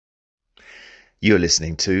You're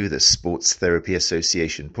listening to the Sports Therapy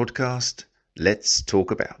Association podcast. Let's talk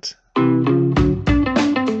about.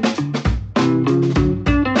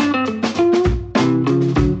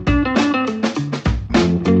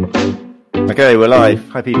 Okay, we're live.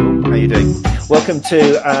 Hi people, how are you doing? Welcome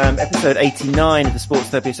to episode 89 of the Sports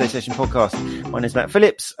Therapy Association podcast. My name is Matt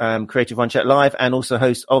Phillips, creator of One Chat Live and also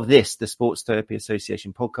host of this, the Sports Therapy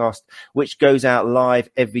Association podcast, which goes out live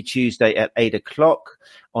every Tuesday at 8 o'clock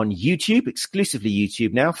on YouTube, exclusively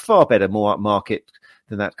YouTube now, far better, more upmarket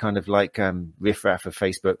than that kind of like riffraff of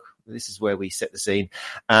Facebook. This is where we set the scene.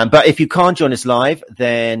 But if you can't join us live,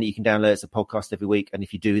 then you can download it as a podcast every week. And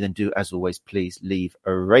if you do, then do, as always, please leave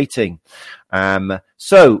a rating.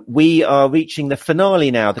 So we are reaching the finale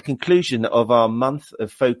now, the conclusion of our month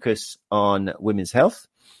of focus on women's health.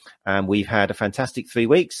 We've had a fantastic 3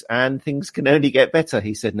 weeks and things can only get better,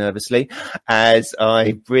 he said nervously, as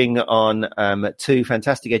I bring on two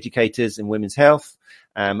fantastic educators in women's health.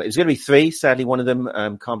 It was going to be three. Sadly, one of them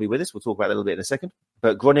can't be with us. We'll talk about that a little bit in a second.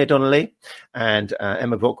 But Gráinne Donnelly and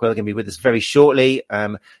Emma Brockwell are going to be with us very shortly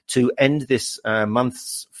to end this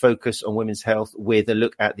month's focus on women's health with a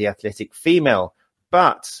look at the athletic female.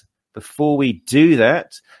 But before we do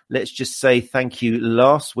that, let's just say thank you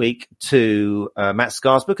last week to Matt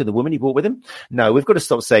Scarsbrook and the woman he brought with him. No, we've got to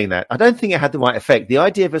stop saying that. I don't think it had the right effect. The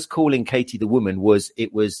idea of us calling Katie the woman was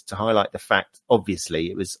to highlight the fact, obviously,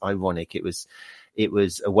 it was ironic. It was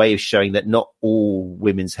a way of showing that not all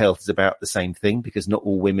women's health is about the same thing, because not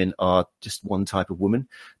all women are just one type of woman.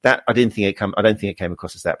 That I don't think it came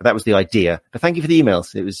across as that, but that was the idea. But thank you for the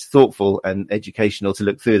emails. It was thoughtful and educational to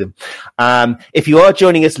look through them. If you are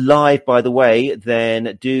joining us live, by the way,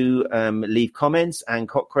 then do leave comments. And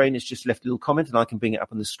Cochrane has just left a little comment and I can bring it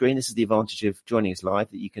up on the screen. This is the advantage of joining us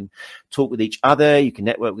live, that you can talk with each other. You can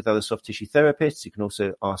network with other soft tissue therapists. You can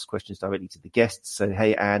also ask questions directly to the guests. So,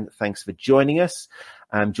 hey, Anne, thanks for joining us.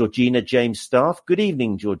 Georgina James Staff. Good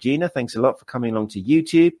evening, Georgina. Thanks a lot for coming along to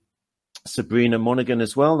YouTube. Sabrina Monaghan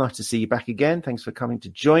as well. Nice to see you back again. Thanks for coming to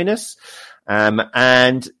join us.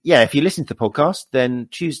 And yeah, if you listen to the podcast, then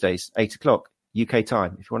Tuesdays, 8 o'clock UK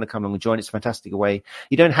time. If you want to come along and join, it's a fantastic way.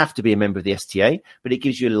 You don't have to be a member of the STA, but it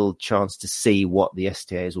gives you a little chance to see what the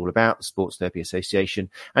STA is all about, the Sports Therapy Association.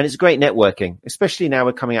 And it's great networking, especially now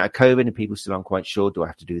we're coming out of COVID and people still aren't quite sure. Do I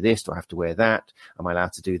have to do this? Do I have to wear that? Am I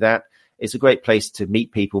allowed to do that? It's a great place to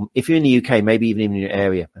meet people. If you're in the UK, maybe even in your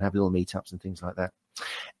area, and have little meetups and things like that.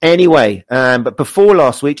 Anyway, but before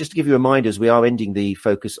last week, just to give you reminders, we are ending the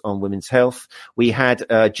focus on women's health. We had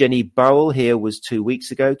Jenny Burrell here was 2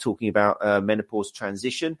 weeks ago talking about menopause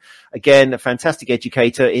transition. Again, a fantastic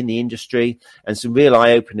educator in the industry and some real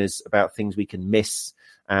eye-openers about things we can miss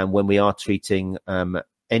when we are treating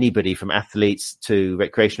anybody from athletes to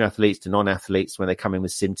recreational athletes to non-athletes when they come in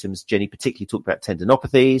with symptoms. Jenny particularly talked about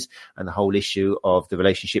tendinopathies and the whole issue of the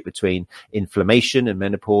relationship between inflammation and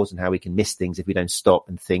menopause and how we can miss things if we don't stop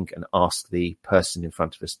and think and ask the person in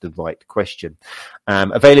front of us the right question.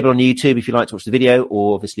 Available on YouTube if you like to watch the video,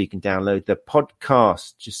 or obviously you can download the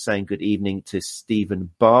podcast. Just saying good evening to Stephen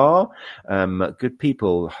Barr. Good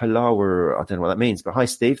people. Hello. I don't know what that means, but hi,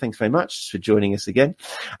 Steve. Thanks very much for joining us again.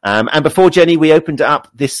 And before Jenny, we opened it up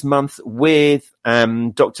this month with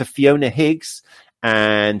Dr. Fiona Higgs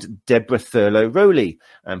and Deborah Thurlow-Rowley,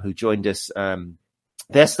 who joined us.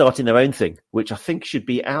 They're starting their own thing, which I think should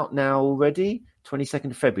be out now already,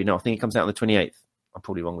 22nd of February. No, I think it comes out on the 28th. I'm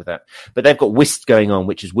probably wrong with that. But they've got WIST going on,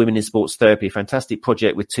 which is Women in Sports Therapy, a fantastic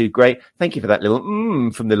project with two great. Thank you for that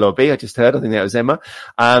little from the lobby. I just heard. I think that was Emma.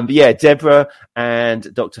 But yeah, Deborah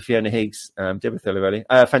and Dr. Fiona Higgs, Deborah Thurlow-Rowley,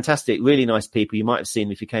 fantastic, really nice people. You might have seen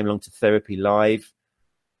them if you came along to Therapy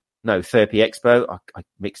Expo. I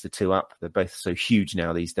mixed the two up. They're both so huge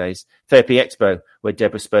now these days. Therapy Expo, where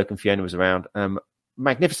Deborah spoke and Fiona was around.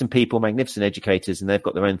 Magnificent people, magnificent educators, and they've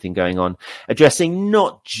got their own thing going on, addressing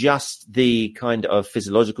not just the kind of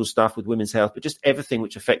physiological stuff with women's health, but just everything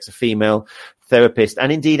which affects a female therapist,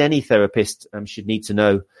 and indeed any therapist should need to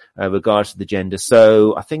know, regardless of the gender.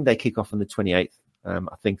 So I think they kick off on the 28th.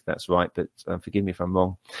 I think that's right, but forgive me if I'm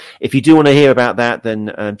wrong. If you do want to hear about that,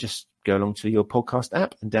 then just go along to your podcast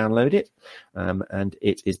app and download it. And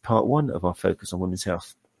it is part one of our focus on women's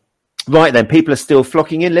health. Right then, people are still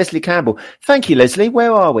flocking in. Leslie Campbell. Thank you, Leslie.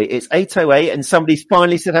 Where are we? It's 8:08 and somebody's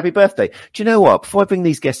finally said happy birthday. Do you know what? Before I bring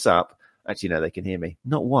these guests up, actually, no, they can hear me.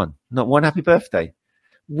 Not one happy birthday.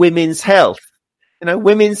 Women's health. You know,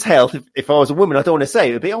 women's health. If I was a woman, I don't want to say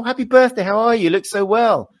it would be, oh, happy birthday. How are you? You look so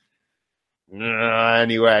well.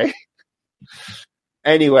 Anyway.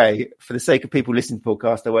 Anyway, for the sake of people listening to the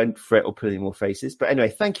podcast, I won't fret or put any more faces. But anyway,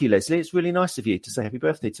 thank you, Leslie. It's really nice of you to say happy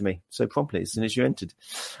birthday to me so promptly as soon as you entered.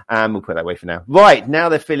 We'll put that away for now. Right, now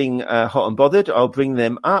they're feeling hot and bothered. I'll bring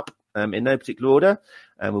them up in no particular order.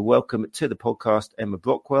 And we'll welcome to the podcast Emma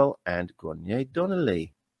Brockwell and Gráinne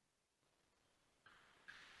Donnelly.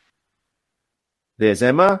 There's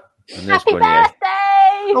Emma. And there's Happy Gráinne.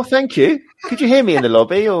 birthday! Oh, thank you. Could you hear me in the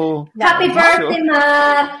lobby? Or Happy birthday, sure?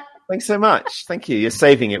 Matt. Thanks so much. Thank you. You're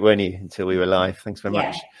saving it, weren't you, until we were live. Thanks very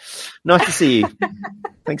much. Nice to see you.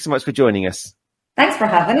 Thanks so much for joining us. Thanks for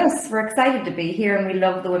having us. We're excited to be here and we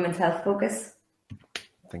love the Women's Health Focus.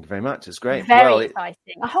 Thank you very much. It's great. Very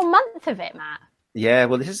exciting. A whole month of it, Matt. Yeah,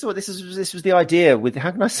 well, this was the idea. With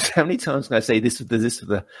how many times can I say this? It's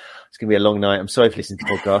going to be a long night. I'm sorry for listening to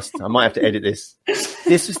the podcast. I might have to edit this.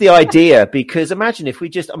 This was the idea because imagine if we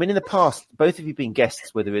in the past, both of you been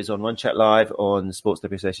guests, whether it's on One Chat Live or on the Sports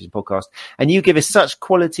Therapy Association podcast, and you give us such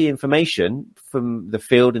quality information from the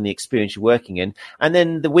field and the experience you're working in. And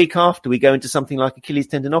then the week after we go into something like Achilles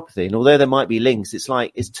tendinopathy. And although there might be links,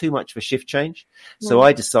 it's too much of a shift change. So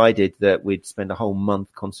I decided that we'd spend a whole month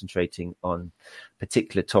concentrating on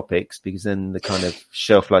particular topics because then the kind of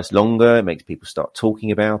shelf life's longer. It makes people start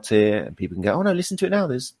talking about it and people can go, oh no, listen to it now.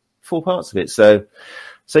 There's 4 parts of it. So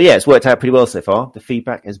yeah, it's worked out pretty well so far. The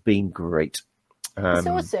feedback has been great. It's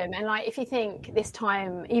awesome. And if you think this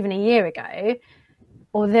time, even a year ago,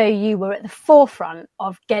 although you were at the forefront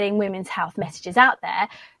of getting women's health messages out there,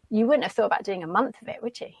 you wouldn't have thought about doing a month of it,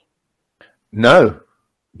 would you? No.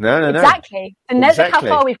 Exactly. And look how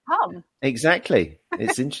far we've come. Exactly.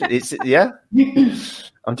 It's interesting. Yeah.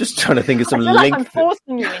 I'm just trying to think of some I feel link. I'm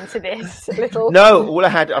forcing you into this little. No,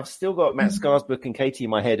 I've still got Matt Scar's book and Katie in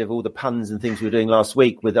my head of all the puns and things we were doing last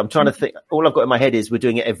week. I'm trying to think. All I've got in my head is we're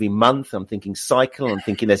doing it every month. I'm thinking cycle. I'm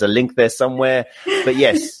thinking there's a link there somewhere. But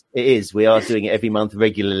yes, it is. We are doing it every month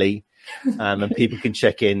regularly, and people can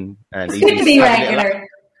check in and It's good to be regular.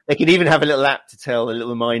 They can even have a little app to tell a little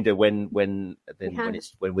reminder when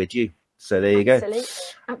we're due. So there you go.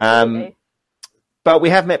 Absolutely. But we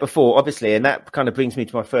have met before, obviously, and that kind of brings me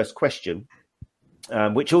to my first question,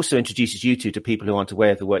 which also introduces you two to people who aren't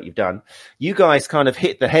aware of the work you've done. You guys kind of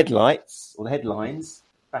hit the headlights or the headlines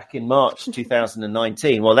back in March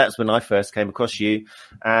 2019. Well, that's when I first came across you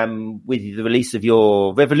with the release of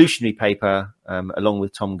your revolutionary paper, along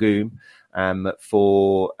with Tom Goom,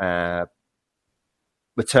 for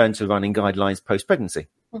return to running guidelines post-pregnancy.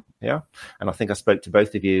 Yeah. And I think I spoke to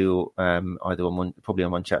both of you either probably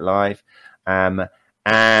on One Chat Live.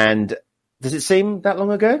 And does it seem that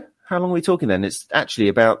long ago? How long are we talking then? It's actually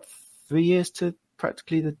about 3 years to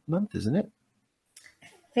practically the month, isn't it?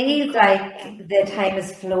 Feels like the time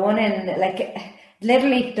has flown in.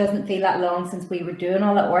 Literally it doesn't feel that long since we were doing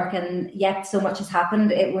all that work, and yet so much has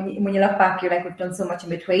happened. When you look back, you're like, we've done so much in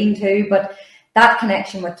between too. But that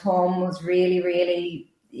connection with Tom was really,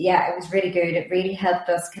 really, it was really good. It really helped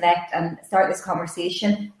us connect and start this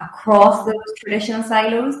conversation across those traditional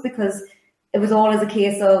silos, because it was always a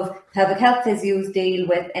case of pelvic health physios deal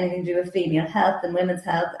with anything to do with female health and women's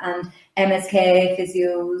health, and MSK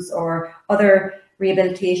physios or other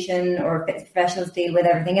rehabilitation or fitness professionals deal with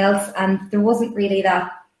everything else. And there wasn't really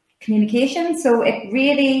that communication. So it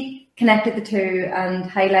really connected the two and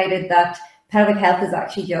highlighted that pelvic health is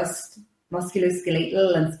actually just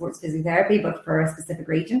musculoskeletal and sports physiotherapy, but for a specific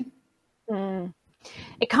region.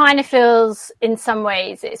 It kind of feels in some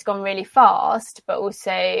ways it's gone really fast, but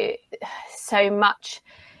also so much.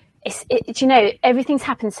 Everything's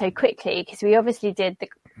happened so quickly because we obviously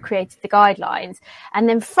created the guidelines, and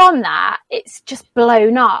then from that it's just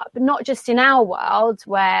blown up, not just in our world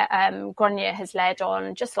where Gráinne has led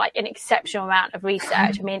on just like an exceptional amount of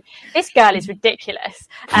research. I mean, this girl is ridiculous,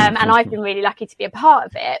 and I've been really lucky to be a part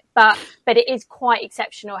of it, but it is quite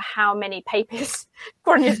exceptional how many papers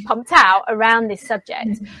Gráinne has pumped out around this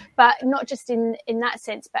subject, but not just in that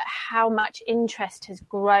sense, but how much interest has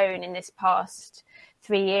grown in this past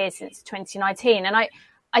 3 years since 2019. And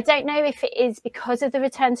I don't know if it is because of the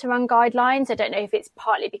Return to Run guidelines. I don't know if it's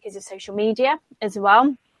partly because of social media as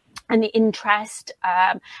well, and the interest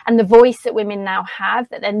and the voice that women now have,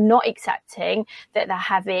 that they're not accepting that they're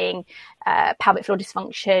having pelvic floor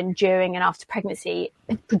dysfunction during and after pregnancy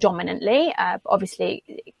predominantly. Obviously,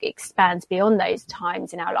 it expands beyond those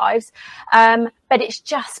times in our lives. But it's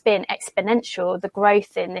just been exponential, the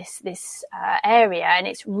growth in this area, and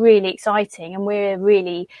it's really exciting. And we're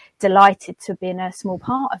really delighted to be in a small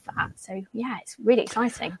part of that. So, yeah, it's really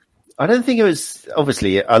exciting. I don't think it was,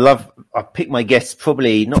 obviously, I pick my guests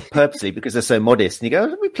probably not purposely because they're so modest. And you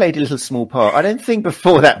go, we played a little small part. I don't think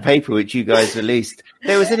before that paper, which you guys released,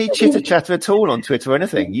 there was any chitter chatter at all on Twitter or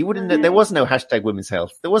anything. You wouldn't. There was no hashtag women's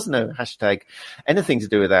health. There was no hashtag anything to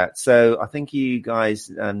do with that. So I think you guys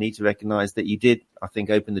need to recognise that you did, I think,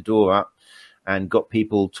 open the door up and got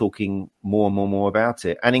people talking more and more about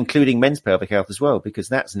it, and including men's pelvic health as well, because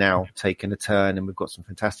that's now taken a turn, and we've got some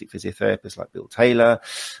fantastic physiotherapists like Bill Taylor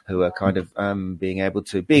who are kind of being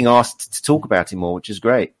asked to talk about it more, which is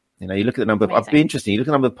great. You know, you look at the number of, I'd be interested, you look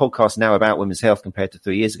at the number of podcasts now about women's health compared to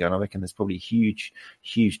 3 years ago, and I reckon there's probably a huge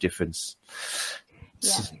difference.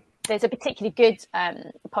 Yeah. There's a particularly good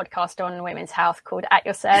podcast on women's health called At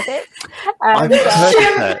Your Service. I've heard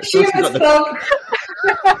that.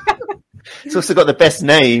 It's also got the best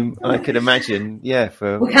name I could imagine. Yeah,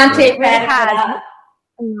 we can't take credit for that.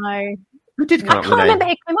 No. Who did come up with the name? I can't remember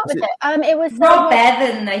who came up with it. It was Rob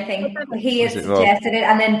Bevan, I think. He had suggested it,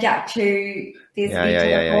 and then Jack Chu this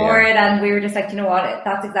week for it, and we were just like, you know what,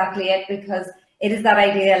 that's exactly it, because it is that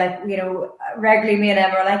idea, like, you know, regularly me and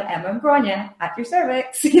Emma are like, Emma and Grania, at your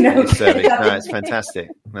cervix, you know. Cervix. No, it's fantastic.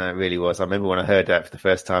 No, it really was. I remember when I heard that for the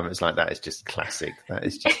first time, it was like, that is just classic. That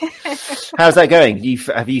is just... How's that going?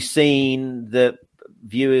 Have you seen the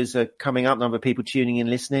viewers are coming up, number of people tuning in,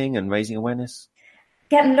 listening and raising awareness?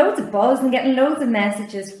 Getting loads of buzz and getting loads of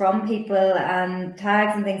messages from people and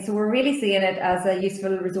tags and things. So we're really seeing it as a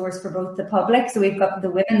useful resource for both the public. So we've got the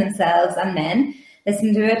women themselves and men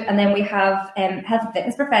listen to it. And then we have health and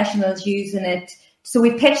fitness professionals using it. So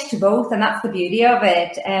we pitched to both, and that's the beauty of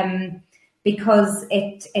it, because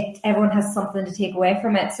it everyone has something to take away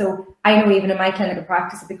from it. So I know even in my clinical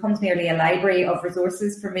practice, it becomes nearly a library of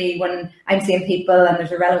resources for me when I'm seeing people and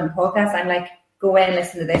there's a relevant podcast. I'm like, go away and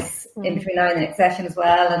listen to this in between now and the next session as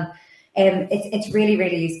well. And it's really,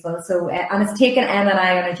 really useful. So, and it's taken Emma and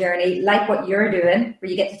I on a journey like what you're doing, where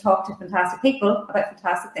you get to talk to fantastic people about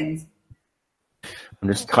fantastic things. I'm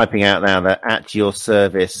just typing out now that At Your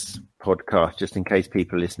Service podcast, just in case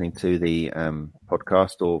people are listening to the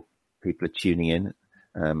podcast or people are tuning in.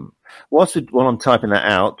 While I'm typing that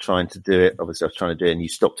out, trying to do it, obviously I was trying to do it and you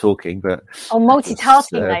stopped talking, but... Oh,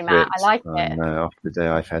 multitasking though, Matt, I like it. No, after the day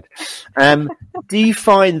I've had. Do you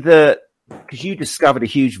find that, because you discovered a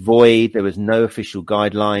huge void, there was no official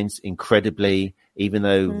guidelines, incredibly, even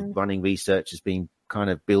though running research has been kind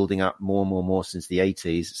of building up more since the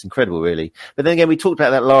 80s. It's incredible, really. But then again, we talked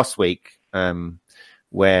about that last week,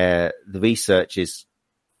 where the research is...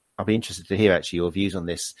 I'll be interested to hear actually your views on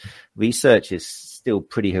this. Research is still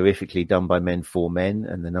pretty horrifically done by men for men,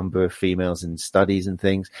 and the number of females in studies and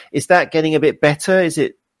things. Is that getting a bit better? Is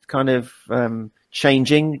it kind of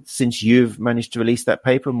changing since you've managed to release that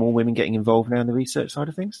paper? More women getting involved now in the research side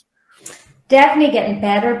of things? Definitely getting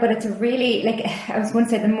better, but it's a really, like I was going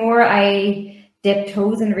to say, the more I dip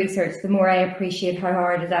toes in research, the more I appreciate how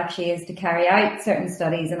hard it actually is to carry out certain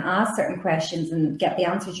studies and ask certain questions and get the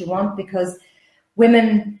answers you want, because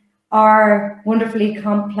women are wonderfully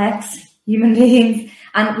complex human beings,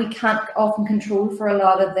 and we can't often control for a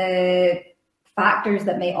lot of the factors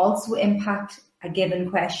that may also impact a given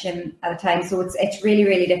question at a time. So it's really,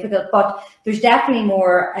 really difficult, but there's definitely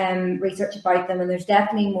more research about them, and there's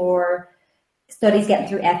definitely more studies getting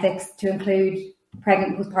through ethics to include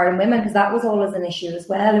pregnant postpartum women, because that was always an issue as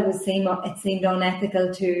well. It seemed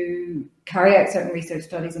unethical to carry out certain research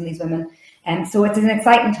studies on these women. And so it's an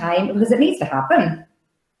exciting time because it needs to happen.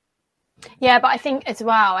 Yeah, but I think as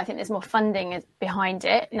well, I think there's more funding behind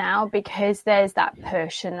it now, because there's that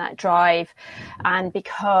push and that drive, and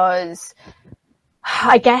because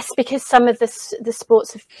I guess because some of the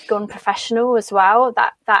sports have gone professional as well,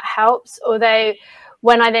 that helps. Although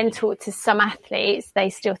when I then talk to some athletes,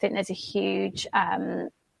 they still think there's a huge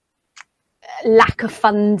lack of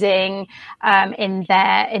funding in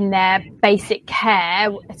their basic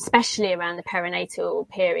care, especially around the perinatal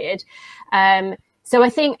period. So I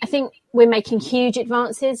think we're making huge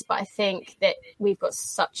advances, but I think that we've got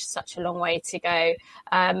such a long way to go.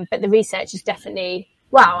 But the research is definitely,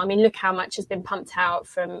 well, I mean, look how much has been pumped out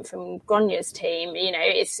from Grania's team. You know,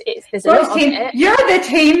 it's there's a lot of it. You're the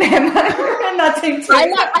team, Emma. You're in that team too.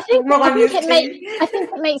 I think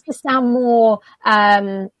it makes us sound more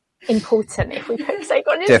important if we say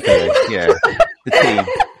Grania's team. Definitely, yeah, the team.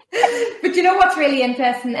 But you know what's really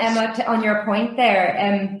interesting, Emma, on your point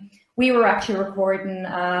there. We were actually recording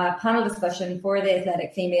a panel discussion for the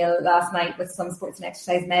Athletic Female last night with some sports and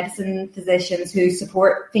exercise medicine physicians who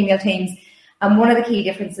support female teams. And one of the key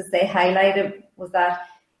differences they highlighted was that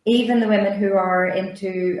even the women who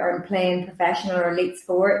are playing professional or elite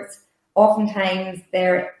sports, oftentimes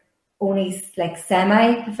they're only like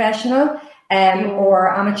semi-professional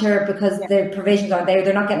or amateur, because the provisions aren't there.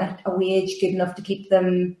 They're not getting a wage good enough to keep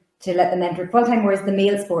them, to let them enter full-time, whereas the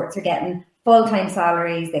male sports are getting full-time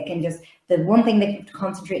salaries. They can just, the one thing they can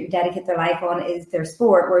concentrate and dedicate their life on is their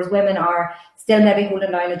sport, whereas women are still maybe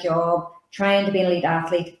holding down a job, trying to be an elite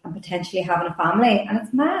athlete and potentially having a family. And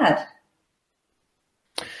it's mad.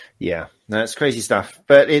 Yeah, no, it's crazy stuff.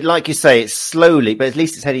 But like you say, it's slowly, but at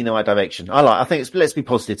least it's heading in the right direction. I think let's be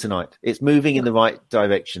positive tonight. It's moving in the right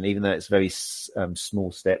direction, even though it's very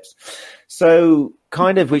small steps. So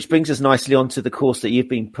kind of, which brings us nicely onto the course that you've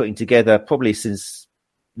been putting together probably since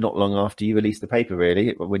not long after you released the paper,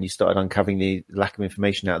 really, when you started uncovering the lack of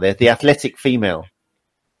information out there. The Athletic Female,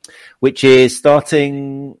 which is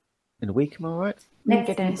starting in a week, am I right?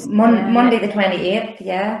 Monday the 28th,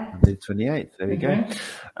 yeah. Monday the 28th, there we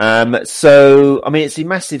go. So, I mean, it's a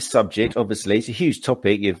massive subject, obviously. It's a huge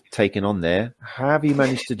topic you've taken on there. How have you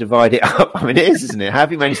managed to divide it up? I mean, it is, isn't it? How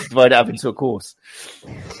have you managed to divide it up into a course?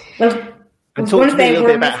 Well, and talk to me a little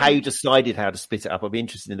bit about how you decided how to split it up. I'll be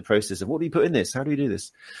interested in the process of what do you put in this? How do you do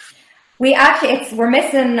this? We're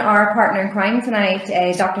missing our partner in crime tonight,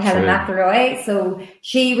 Dr. Helen McElroy. So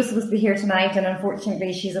she was supposed to be here tonight, and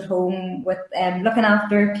unfortunately she's at home with looking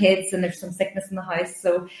after kids, and there's some sickness in the house.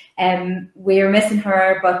 So we're missing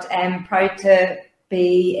her, but proud to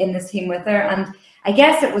be in this team with her. And I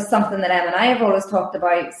guess it was something that Em and I have always talked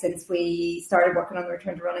about since we started working on the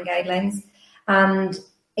return to running guidelines. And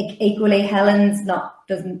equally, Helen's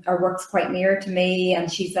works quite near to me,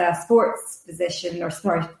 and she's a sports physician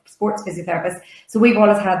sports physiotherapist. So we've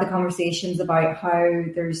always had the conversations about how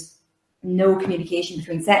there's no communication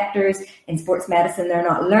between sectors. In sports medicine, they're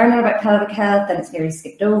not learning about pelvic health, and it's nearly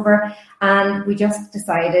skipped over. And we just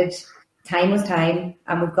decided time was time,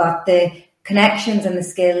 and we've got the connections and the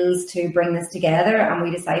skills to bring this together, and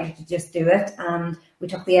we decided to just do it. And we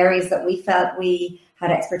took the areas that we felt we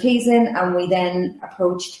had expertise in, and we then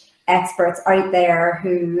approached experts out there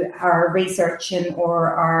who are researching or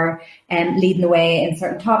are leading the way in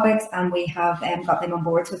certain topics, and we have got them on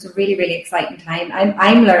board. So it's a really, really exciting time.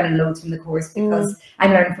 I'm learning loads from the course because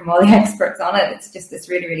I'm learning from all the experts on it. It's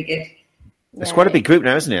really, really good. It's quite a big group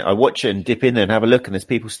now, isn't it? I watch it and dip in there and have a look, and there's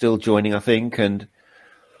people still joining, I think, and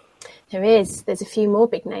there's a few more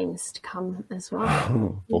big names to come as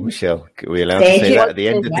well. Oh, Michelle, are we allowed to say that at the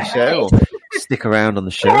end of the show? Or stick around on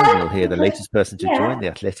the show and you'll hear the latest person to join, the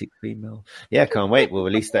Athletic Female. Yeah, can't wait. We'll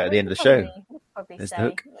release that at the end of the show. There's the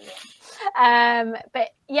hook. But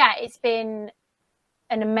yeah, it's been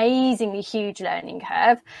an amazingly huge learning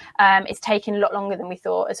curve. It's taken a lot longer than we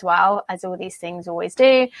thought as well, as all these things always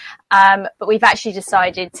do. But we've actually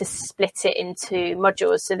decided to split it into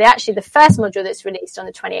modules. So the first module that's released on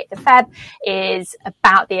the 28th of Feb is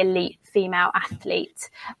about the elite female athlete.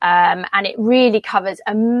 And it really covers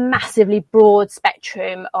a massively broad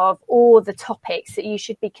spectrum of all the topics that you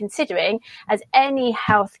should be considering as any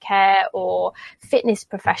healthcare or fitness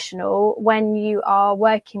professional when you are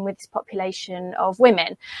working with this population of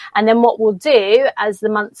women. And then what we'll do as the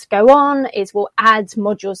months go on is we'll add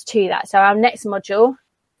modules to that. So our next module,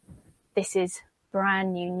 this is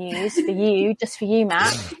brand new news for you, just for you,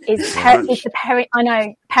 Matt, is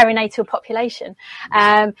the perinatal population.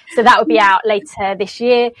 So that will be out later this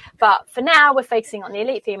year. But for now, we're focusing on the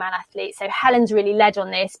elite female athlete. So Helen's really led on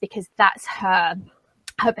this because that's her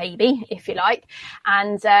baby, if you like,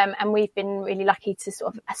 and we've been really lucky to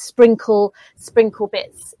sort of sprinkle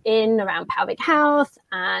bits in around pelvic health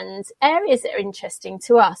and areas that are interesting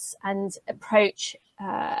to us, and approach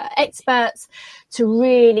experts to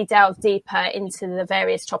really delve deeper into the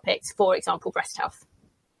various topics, for example, breast health.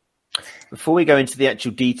 Before we go into the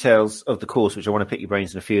actual details of the course, which I want to pick your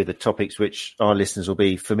brains on a few of the topics which our listeners will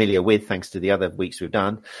be familiar with thanks to the other weeks we've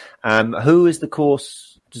done, who is the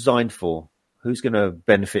course designed for? Who's going to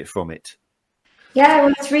benefit from it? Yeah,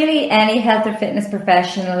 well, it's really any health or fitness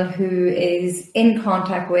professional who is in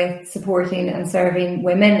contact with, supporting and serving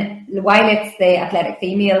women. While it's the Athletic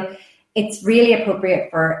Female, it's really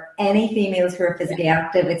appropriate for any females who are physically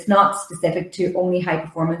active. It's not specific to only high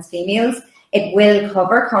performance females. It will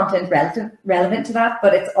cover content relevant to that,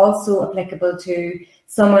 but it's also applicable to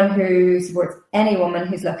someone who supports any woman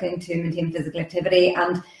who's looking to maintain physical activity.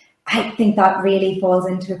 And I think that really falls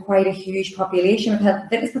into quite a huge population of health and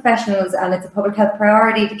fitness professionals, and it's a public health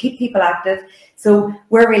priority to keep people active. So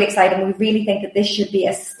we're really excited, and we really think that this should be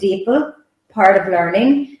a staple part of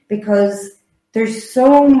learning, because there's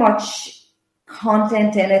so much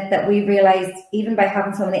content in it that we realised, even by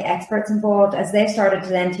having so many experts involved, as they started to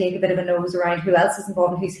then take a bit of a nose around who else is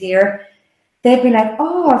involved and who's here, they've been like,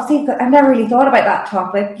 I've never really thought about that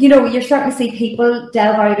topic. You know, you're starting to see people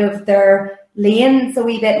delve out of their lanes a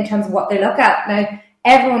wee bit in terms of what they look at. Now,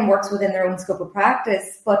 everyone works within their own scope of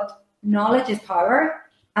practice, but knowledge is power.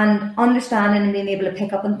 And understanding and being able to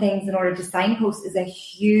pick up on things in order to signpost is a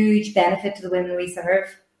huge benefit to the women we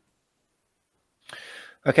serve.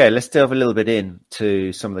 Okay, let's delve a little bit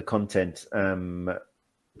into some of the content. I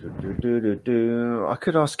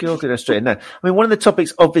could ask you, I'll get straight in there. I mean, one of the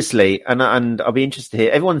topics, obviously, and I'll be interested to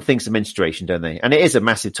hear, everyone thinks of menstruation, don't they? And it is a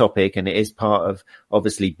massive topic, and it is part of,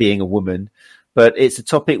 obviously, being a woman. But it's a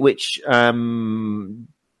topic which, are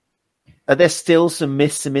there still some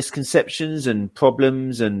myths and misconceptions and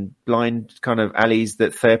problems and blind kind of alleys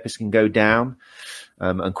that therapists can go down,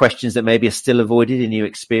 and questions that maybe are still avoided in your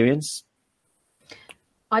experience?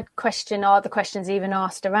 I'd question, are the questions even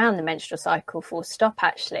asked around the menstrual cycle, full stop,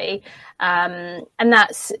 actually? And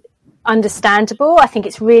that's understandable. I think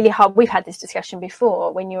it's really hard. We've had this discussion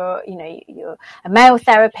before. When you're a male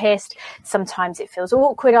therapist, sometimes it feels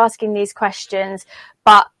awkward asking these questions,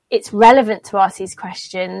 but it's relevant to ask these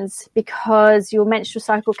questions because your menstrual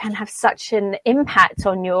cycle can have such an impact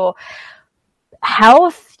on your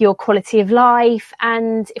health, your quality of life,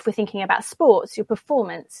 and if we're thinking about sports, your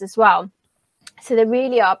performance as well. So there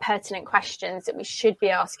really are pertinent questions that we should be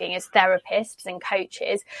asking as therapists and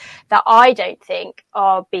coaches that I don't think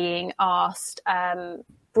are being asked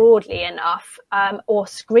broadly enough or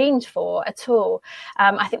screened for at all.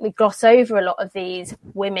 I think we gloss over a lot of these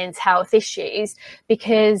women's health issues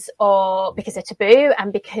because they're taboo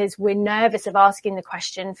and because we're nervous of asking the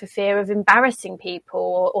question for fear of embarrassing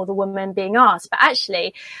people or the woman being asked. But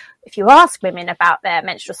actually, if you ask women about their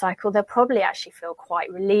menstrual cycle, they'll probably actually feel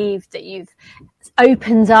quite relieved that you've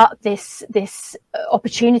opened up this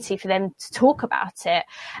opportunity for them to talk about it.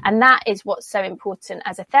 And that is what's so important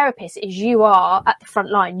as a therapist, is you are at the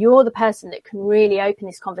front line. You're the person that can really open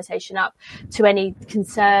this conversation up to any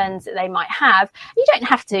concerns that they might have. You don't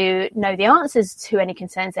have to know the answers to any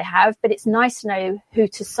concerns they have, but it's nice to know who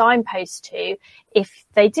to signpost to if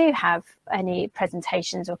they do have any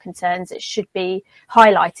presentations or concerns that should be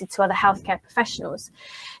highlighted to other healthcare professionals.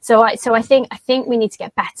 So I think we need to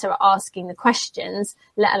get better at asking the questions,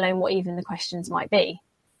 let alone what even the questions might be.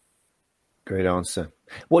 Great answer.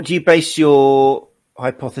 What do you base your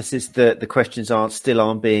hypothesis that the questions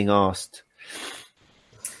aren't being asked?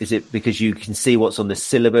 Is it because you can see what's on the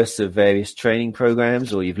syllabus of various training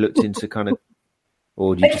programs, or you've looked into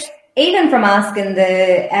or do you just... Even from asking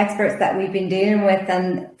the experts that we've been dealing with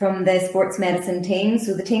and from the sports medicine team,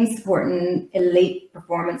 so the teams supporting elite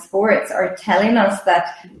performance sports are telling us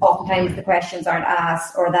that oftentimes the questions aren't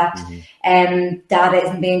asked, or that data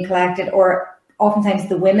isn't being collected, or oftentimes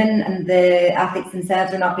the women and the athletes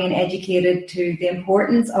themselves are not being educated to the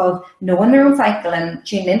importance of knowing their own cycle and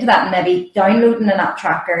tuning into that and maybe downloading an app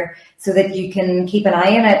tracker so that you can keep an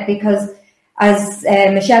eye on it. Because as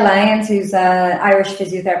Michelle Lyons, who's an Irish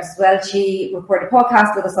physiotherapist as well, she recorded a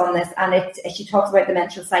podcast with us on this, and she talks about the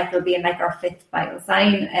menstrual cycle being like our fifth vital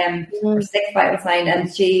sign, or sixth vital sign.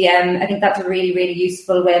 And she, I think that's a really, really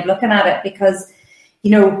useful way of looking at it, because,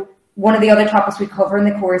 one of the other topics we cover in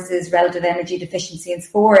the course is relative energy deficiency in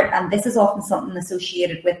sport, and this is often something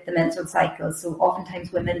associated with the menstrual cycle. So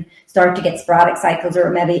oftentimes women start to get sporadic cycles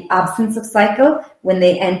or maybe absence of cycle when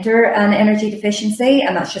they enter an energy deficiency,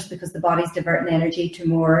 and that's just because the body's diverting energy to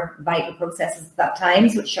more vital processes at that time,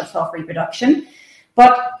 so it shuts off reproduction.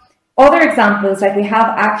 But other examples, like we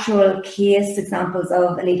have actual case examples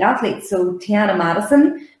of elite athletes. So Tiana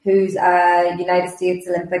Madison, who's a United States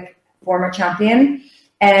Olympic former champion,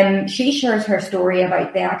 she shares her story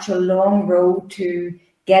about the actual long road to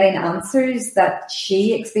getting answers that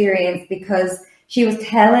she experienced, because she was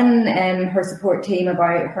telling her support team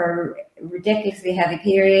about her ridiculously heavy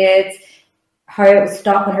periods, how it was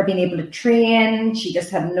stopping her being able to train. She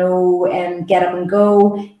just had no get up and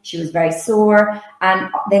go. She was very sore. And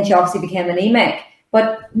then she obviously became anemic.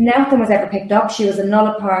 But nothing was ever picked up. She was a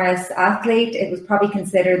nulliparous athlete. It was probably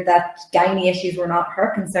considered that gynae issues were not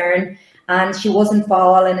her concern. And she wasn't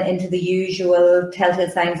falling into the usual telltale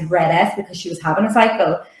signs of red S because she was having a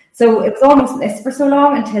cycle. So it was almost missed for so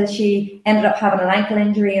long until she ended up having an ankle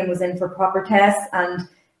injury and was in for proper tests, and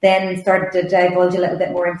then started to divulge a little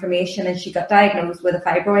bit more information, and she got diagnosed with a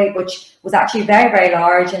fibroid, which was actually very, very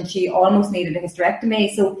large, and she almost needed a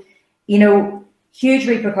hysterectomy. So, huge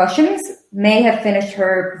repercussions. May have finished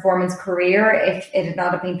her performance career if it had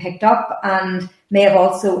not been picked up, and may have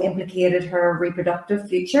also implicated her reproductive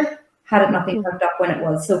future had it not been picked up when it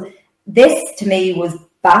was. So this, to me, was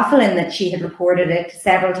baffling that she had reported it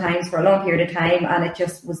several times for a long period of time, and it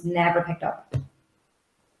just was never picked up.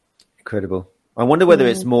 Incredible. I wonder whether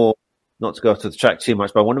it's more, not to go off the track too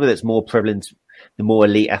much, but I wonder whether it's more prevalent the more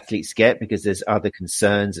elite athletes get, because there's other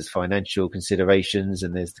concerns, there's financial considerations,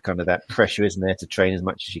 and there's kind of that pressure, isn't there, to train as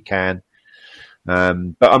much as you can.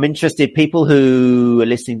 But I'm interested, people who are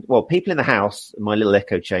listening, well, people in the house, my little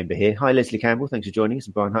echo chamber here. Hi, Leslie Campbell. Thanks for joining us.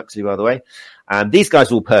 And Brian Huxley, by the way. These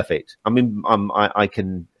guys are all perfect. I mean, I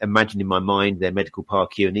can imagine in my mind their medical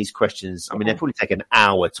PARQ and these questions. I mean, they probably take an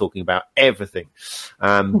hour talking about everything.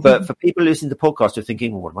 But for people listening to the podcast who are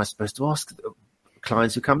thinking, well, what am I supposed to ask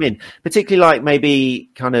clients who come in, particularly like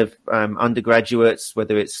maybe kind of undergraduates,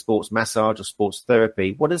 whether it's sports massage or sports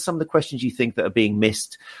therapy, what are some of the questions you think that are being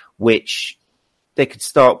missed, which they could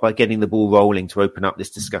start by getting the ball rolling to open up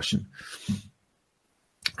this discussion?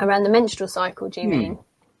 Around the menstrual cycle, do you mean?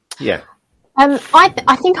 Yeah.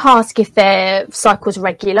 I think ask if their cycle's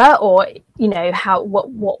regular, or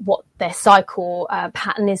what their cycle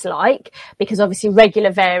pattern is like, because obviously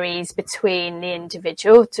regular varies between the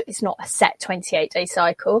individual. It's not a set 28-day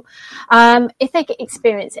cycle. If they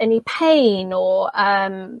experience any pain or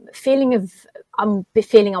feeling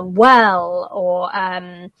unwell or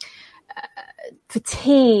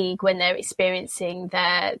fatigue when they're experiencing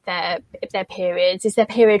their periods. Is their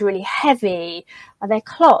period really heavy? Are there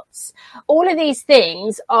clots? All of these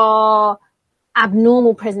things are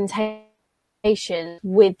abnormal presentations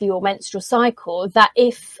with your menstrual cycle that,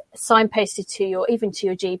 if signposted to your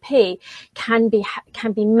GP, can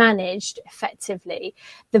be managed effectively.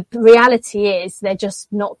 The reality is they're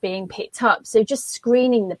just not being picked up. So just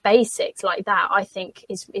screening the basics like that, I think,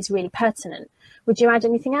 is really pertinent. Would you add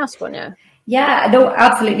anything else, Gráinne? Yeah, no,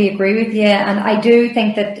 absolutely agree with you. And I do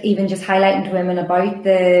think that even just highlighting to women about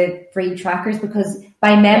the free trackers, because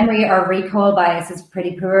by memory, our recall bias is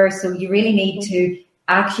pretty poor. So you really need to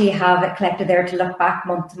actually have it collected there to look back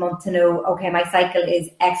month to month to know, okay, my cycle is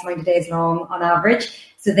X amount of days long on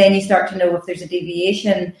average. So then you start to know if there's a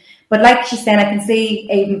deviation. But like she said, I can see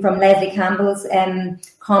even from Leslie Campbell's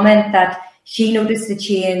comment that she noticed a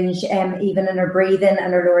change even in her breathing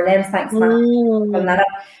and her lower limbs. Thanks, Matt, from that up.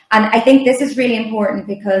 And I think this is really important,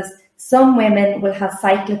 because some women will have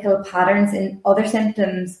cyclical patterns in other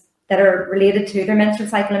symptoms that are related to their menstrual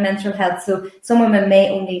cycle and menstrual health. So some women may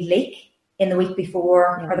only leak in the week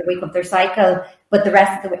before or the week of their cycle, but the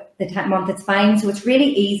rest of the month it's fine. So it's really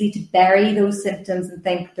easy to bury those symptoms and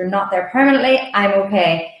think they're not there permanently, I'm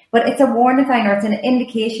okay. But it's a warning sign, or it's an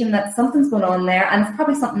indication that something's going on there, and it's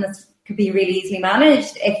probably something that could be really easily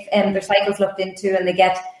managed if their cycle's looked into and they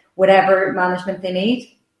get whatever management they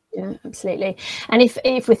need. Yeah, absolutely. And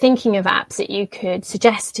if we're thinking of apps that you could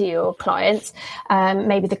suggest to your clients,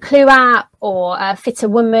 maybe the Clue app or Fitter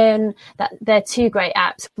Woman, that they're two great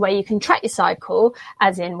apps where you can track your cycle,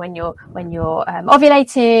 as in when you're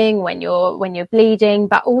ovulating, when you're bleeding,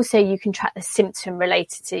 but also you can track the symptom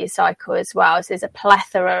related to your cycle as well. So there's a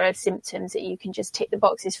plethora of symptoms that you can just tick the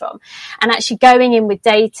boxes from. And actually going in with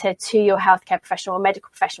data to your healthcare professional or medical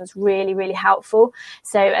professional is really, really helpful.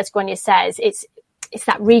 So as Gráinne says, it's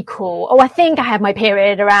that recall. Oh, I think I had my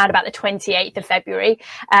period around about the 28th of February.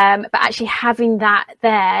 But actually having that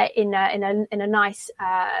there in a nice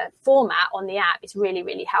format on the app is really,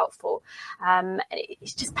 really helpful.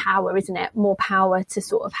 It's just power, isn't it? More power to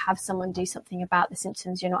sort of have someone do something about the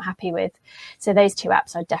symptoms you're not happy with. So those two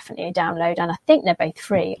apps I'd definitely download, and I think they're both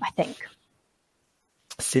free, I think.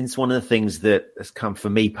 Since one of the things that has come for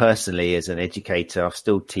me personally as an educator, I'm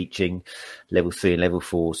still teaching level 3 and level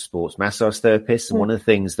 4 sports massage therapists. And one of the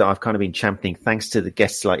things that I've kind of been championing, thanks to the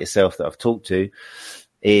guests like yourself that I've talked to,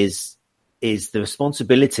 is the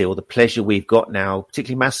responsibility or the pleasure we've got now,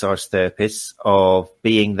 particularly massage therapists, of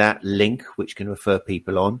being that link which can refer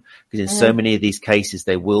people on. Because in so many of these cases,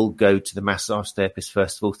 they will go to the massage therapist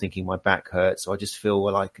first of all, thinking my back hurts, so I just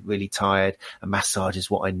feel really tired. A massage is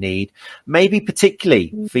what I need. Maybe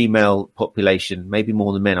particularly female population, maybe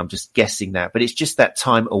more than men. I'm just guessing that, but it's just that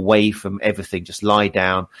time away from everything. Just lie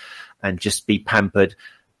down and just be pampered.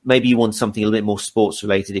 Maybe you want something a little bit more sports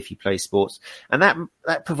related if you play sports. And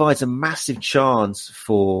that provides a massive chance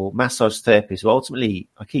for massage therapists who ultimately,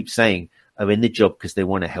 I keep saying, are in the job because they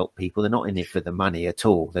want to help people. They're not in it for the money at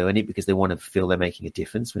all. They're in it because they want to feel they're making a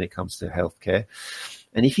difference when it comes to healthcare.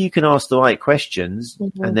 And if you can ask the right questions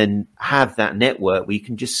and then have that network where you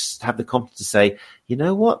can just have the confidence to say, you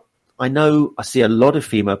know what? I see a lot of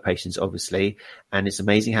female patients, obviously, and it's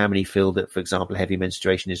amazing how many feel that, for example, heavy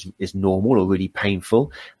menstruation is normal or really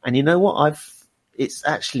painful. And you know what? It's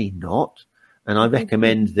actually not. And I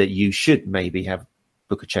recommend that you should maybe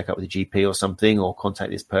book a checkup with a GP or something, or contact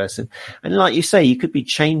this person. And like you say, you could be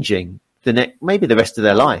changing maybe the rest of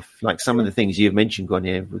their life, like some of the things you've mentioned,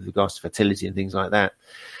 Gráinne, with regards to fertility and things like that.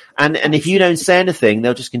 And if you don't say anything,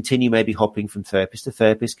 they'll just continue maybe hopping from therapist to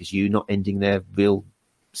therapist because you're not ending their real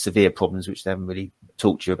severe problems, which they haven't really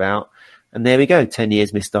talked to you about. And there we go, 10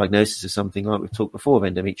 years misdiagnosis of something like we've talked before,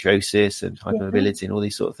 of endometriosis and hypermobility and all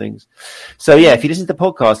these sort of things. So yeah, if you listen to the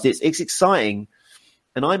podcast, it's exciting.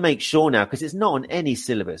 And I make sure now, because it's not on any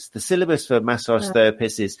syllabus. The syllabus for massage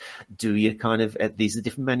therapists is do your kind of, these are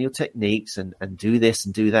different manual techniques and do this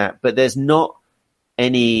and do that. But there's not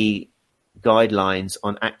any guidelines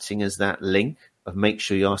on acting as that link of make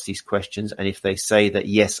sure you ask these questions. And if they say that,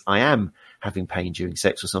 yes, I am having pain during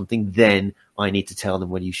sex or something, then I need to tell them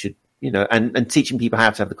when you should, and teaching people how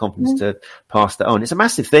to have the confidence to pass that on. It's a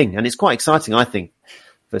massive thing. And it's quite exciting, I think,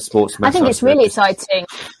 for sports massage. I think it's really exciting.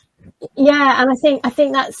 Yeah, and I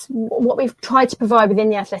think that's what we've tried to provide within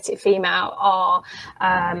the Athletic Female are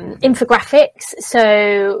infographics.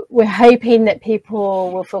 So we're hoping that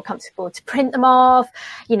people will feel comfortable to print them off,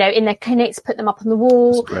 in their clinics, put them up on the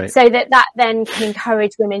wall, so that then can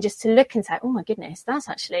encourage women just to look and say, oh my goodness,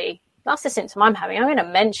 that's the symptom I'm having. I'm going to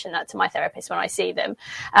mention that to my therapist when I see them.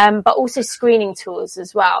 But also screening tools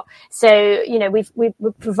as well. So, we've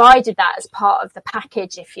provided that as part of the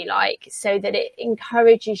package, if you like, so that it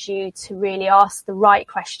encourages you to really ask the right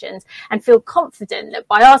questions and feel confident that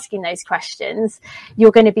by asking those questions, you're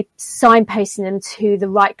going to be signposting them to the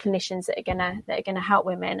right clinicians that are going to help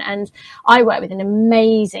women. And I work with an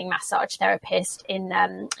amazing massage therapist in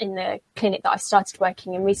the clinic that I started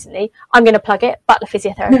working in recently. I'm going to plug it, Butler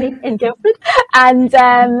Physiotherapy in Guildford, and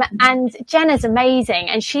Jenna's amazing,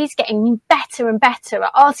 and she's getting better and better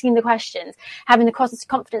at asking the questions, having the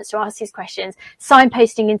confidence to ask these questions,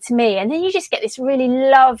 signposting into me, and then you just get this really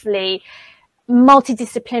lovely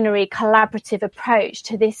multidisciplinary collaborative approach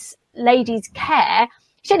to this lady's care.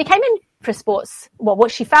 She only came in for sports, what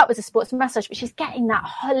she felt was a sports massage, but she's getting that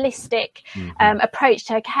holistic approach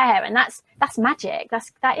to her care, and that's magic.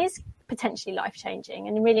 That is potentially life-changing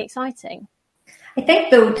and really exciting. I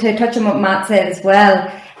think, though, to touch on what Matt said as well,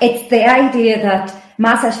 it's the idea that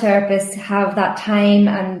massage therapists have that time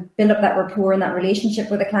and build up that rapport and that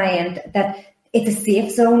relationship with a client, that it's a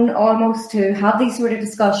safe zone almost to have these sort of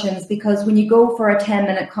discussions, because when you go for a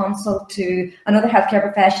 10-minute consult to another healthcare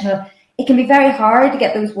professional, it can be very hard to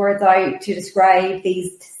get those words out to describe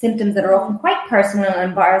these symptoms that are often quite personal and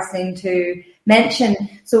embarrassing to mention.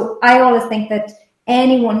 So I always think that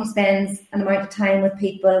anyone who spends an amount of time with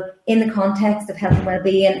people in the context of health and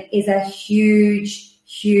well-being is a huge,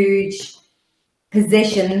 huge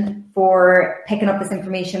position for picking up this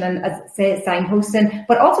information and, as I say, signposting,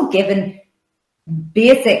 but also giving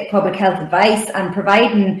basic public health advice and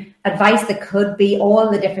providing advice that could be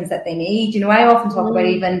all the difference that they need. I often talk about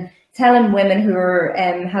even telling women who are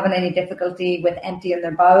having any difficulty with emptying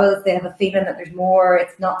their bowels, they have a feeling that there's more,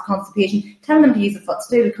 it's not constipation, telling them to use a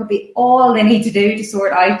footstool. It could be all they need to do to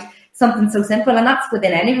sort out something so simple, and that's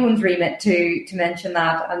within anyone's remit to mention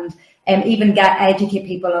that, and even educate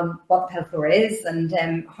people on what the pelvic floor is and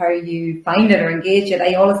how you find it or engage it.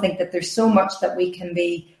 I always think that there's so much that we can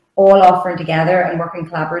be all offering together and working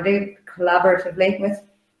collaboratively with.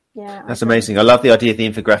 Yeah, that's amazing. I love the idea of the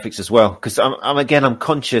infographics as well, because I'm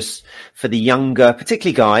conscious for the younger,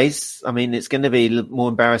 particularly guys. I mean, it's going to be more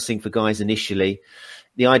embarrassing for guys initially.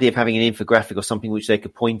 The idea of having an infographic or something which they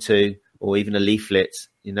could point to, or even a leaflet,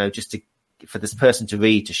 just for this person to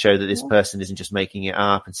read, to show that this person isn't just making it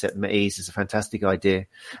up, and set them at ease, is a fantastic idea.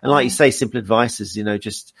 And like you say, simple advice is,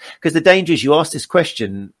 just because the danger is you ask this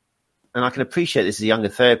question, and I can appreciate this as a younger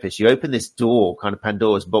therapist, you open this door, kind of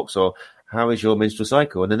Pandora's box, or how is your menstrual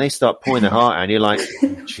cycle? And then they start pouring their heart out, and you're like,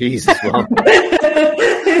 Jesus, well.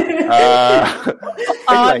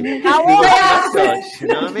 Anyway, you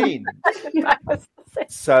know what I mean?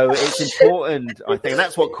 So it's important, I think, and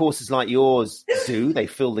that's what courses like yours do. They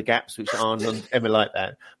fill the gaps which aren't on Emma like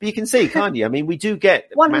that. But you can see, can't you? I mean, we do get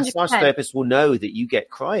 100%. Massage therapists will know that you get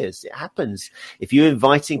criers. It happens. If you're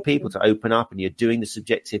inviting people to open up and you're doing the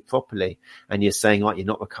subjective properly, and you're saying, you're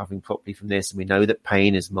not recovering properly from this, and we know that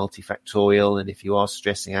pain is multifactorial, and if you are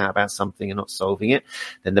stressing out about something and not solving it,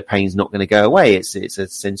 then the pain's not going to go away. It's a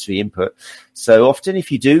sensory input. So often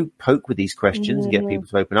if you do poke with these questions and get people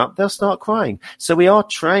to open up, they'll start crying. So we are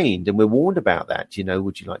trained and we're warned about that.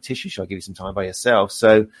 Would you like tissue? Should I give you some time by yourself?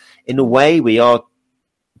 So in a way, we are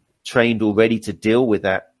trained already to deal with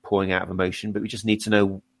that pouring out of emotion, but we just need to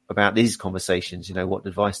know about these conversations, what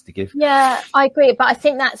advice to give. Yeah, I agree. But I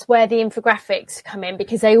think that's where the infographics come in,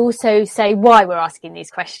 because they also say why we're asking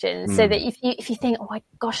these questions. So that if you think, oh my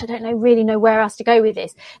gosh, I don't really know where else to go with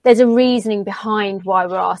this, there's a reasoning behind why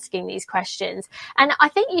we're asking these questions. And I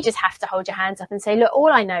think you just have to hold your hands up and say, look,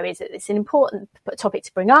 all I know is that it's an important topic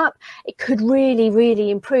to bring up. It could really,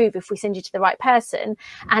 really improve if we send you to the right person.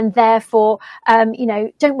 And therefore,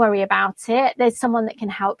 don't worry about it. There's someone that can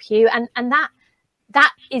help you. And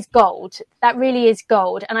that is gold. That really is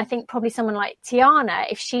gold. And I think probably someone like Tiana,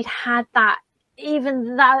 if she'd had that,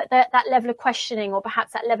 even that level of questioning, or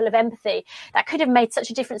perhaps that level of empathy, that could have made such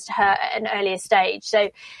a difference to her at an earlier stage. So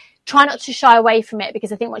try not to shy away from it,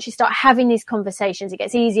 because I think once you start having these conversations, it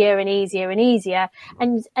gets easier and easier and easier.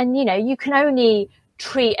 And you know, you can only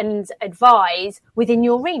treat and advise within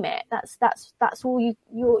your remit. That's all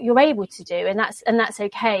you're able to do, and that's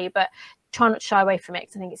okay. But try not to shy away from it,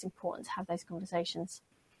 because I think it's important to have those conversations.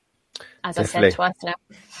 As definitely. I said twice now.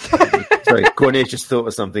 Sorry, Cornier's just thought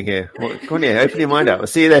of something here. Cornier, open your mind up. I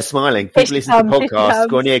see you there smiling. People listen to podcasts.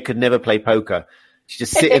 Cornier could never play poker. She's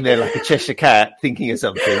just sitting there like a Cheshire cat, thinking of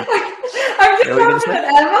something.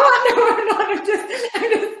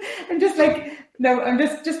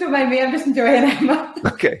 Just don't mind me. I'm just enjoying Emma.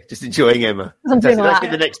 Okay, just enjoying Emma. That's be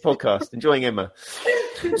the next podcast. Enjoying Emma.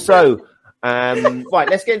 So, right,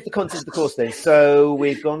 let's get into the content of the course then. So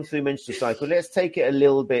we've gone through menstrual cycle. Let's take it a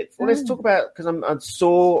little bit. Well, let's talk about, because I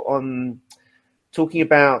saw on talking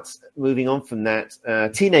about moving on from that,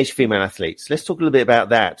 teenage female athletes. Let's talk a little bit about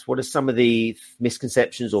that. What are some of the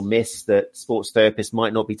misconceptions or myths that sports therapists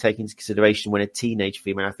might not be taking into consideration when a teenage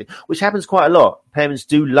female athlete, which happens quite a lot. Parents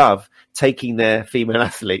do love taking their female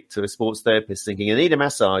athlete to a sports therapist thinking they need a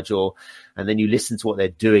massage, and then you listen to what they're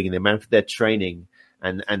doing and the amount of their training.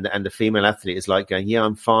 And the female athlete is like going, yeah,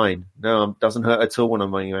 I'm fine. No, it doesn't hurt at all when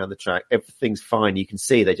I'm running around the track. Everything's fine. You can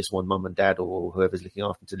see they just want mum and dad or whoever's looking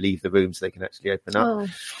after them to leave the room so they can actually open up. Oh.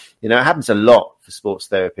 You know, it happens a lot for sports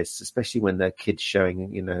therapists, especially when their kid's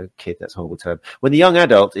showing, that's a horrible term, when the young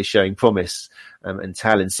adult is showing promise and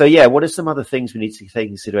talent. So, yeah, what are some other things we need to take into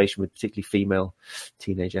consideration with particularly female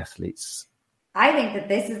teenage athletes? I think that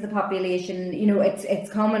this is the population, it's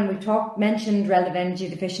common. We've mentioned relative energy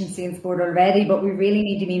deficiency in sport already, but we really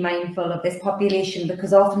need to be mindful of this population,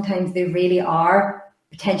 because oftentimes they really are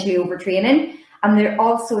potentially overtraining. And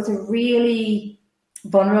it's a really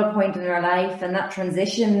vulnerable point in our life, and that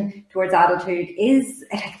transition towards adulthood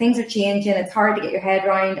things are changing. It's hard to get your head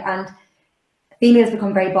around, and females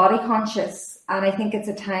become very body conscious. And I think it's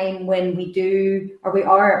a time when we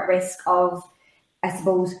are at risk of, I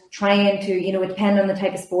suppose, trying to, it depends on the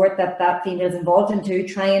type of sport that female's involved into,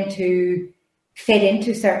 trying to fit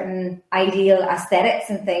into certain ideal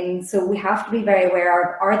aesthetics and things. So we have to be very aware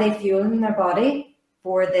of, are they fueling their body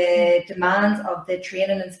for the demands of the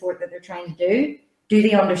training and sport that they're trying to do? Do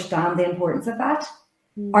they understand the importance of that?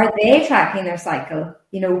 Are they tracking their cycle?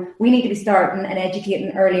 We need to be starting and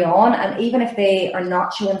educating early on. And even if they are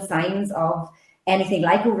not showing signs of anything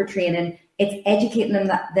like overtraining, it's educating them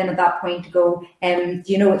then at that point to go,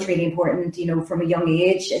 it's really important, from a young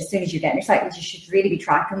age, as soon as you're getting your cycles, you should really be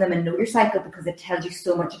tracking them and know your cycle, because it tells you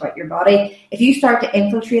so much about your body. If you start to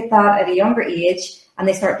infiltrate that at a younger age and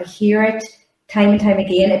they start to hear it time and time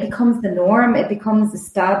again, it becomes the norm, it becomes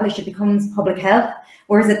established, it becomes public health.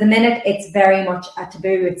 Whereas at the minute, it's very much a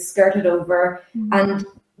taboo, it's skirted over. And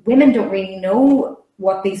women don't really know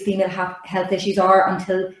what these female health issues are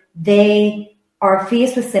until they are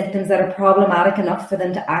faced with symptoms that are problematic enough for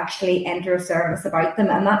them to actually enter a service about them.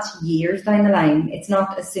 And that's years down the line. It's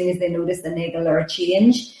not as soon as they notice a niggle or a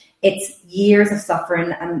change. It's years of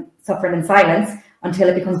suffering in silence until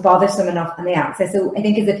it becomes bothersome enough and they access. So I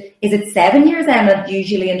think, is it 7 years, Emma,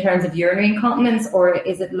 usually in terms of urinary incontinence, or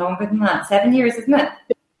is it longer than that? 7 years, isn't it?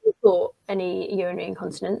 Or any urinary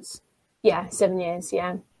incontinence. Yeah, 7 years,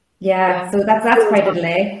 yeah. Yeah, so that's quite a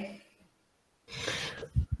delay.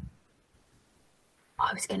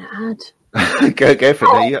 I was going to add. go for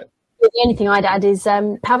it. The only thing I'd add is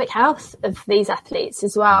pelvic health of these athletes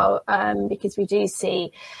as well, because we do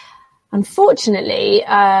see, unfortunately,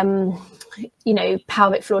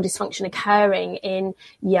 pelvic floor dysfunction occurring in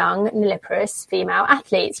young nulliparous female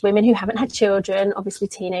athletes, women who haven't had children, but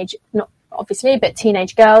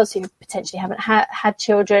teenage girls who potentially haven't had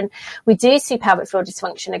children. We do see pelvic floor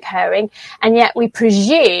dysfunction occurring, and yet we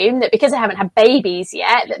presume that because they haven't had babies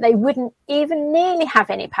yet, that they wouldn't even nearly have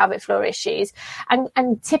any pelvic floor issues.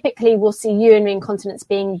 And typically we'll see urinary incontinence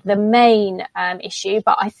being the main issue,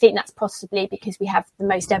 but I think that's possibly because we have the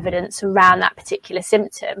most evidence around that particular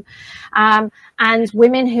symptom. And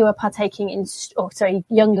women who are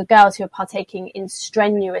younger girls who are partaking in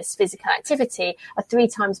strenuous physical activity are 3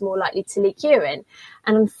 times more likely to to leak urine.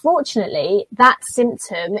 And unfortunately, that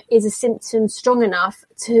symptom is a symptom strong enough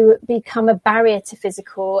to become a barrier to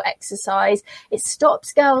physical exercise. It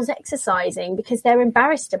stops girls exercising because they're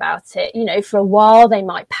embarrassed about it. You know, for a while they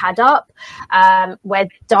might pad up, wear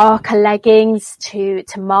darker leggings to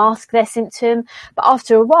mask their symptom. But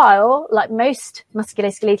after a while, like most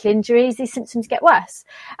musculoskeletal injuries, these symptoms get worse.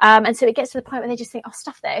 And so it gets to the point where they just think, oh,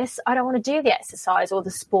 stuff this, I don't want to do the exercise or the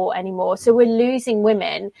sport anymore. So we're losing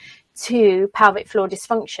women to pelvic floor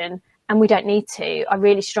dysfunction, and we don't need to. I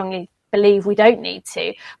really strongly believe we don't need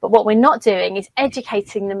to. But what we're not doing is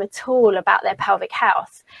educating them at all about their pelvic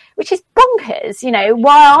health, which is bonkers. You know,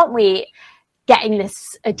 why aren't we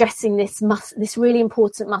addressing this really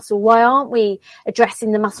important muscle? Why aren't we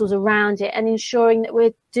addressing the muscles around it and ensuring that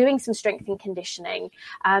we're doing some strength and conditioning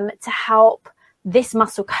to help this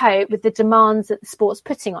muscle cope with the demands that the sport's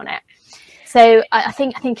putting on it? So I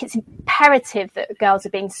think it's imperative that girls are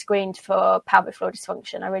being screened for pelvic floor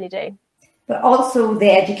dysfunction. I really do. But also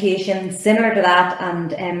the education similar to that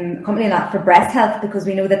and accompanying that for breast health, because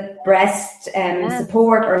we know that breast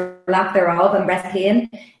support or lack thereof and breast pain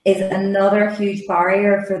is another huge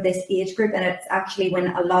barrier for this age group. And it's actually when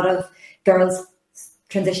a lot of girls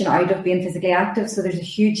transition out of being physically active. So there's a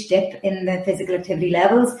huge dip in the physical activity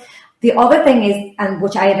levels. The other thing is, and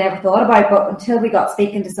which I had never thought about, but until we got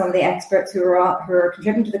speaking to some of the experts who are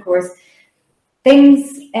contributing to the course,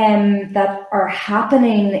 things that are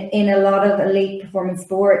happening in a lot of elite performance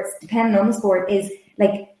sports, depending on the sport, is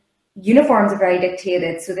like uniforms are very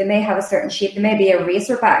dictated. So they may have a certain shape, they may be a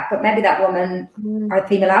racer back, but maybe that woman or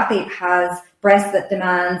female athlete has breasts that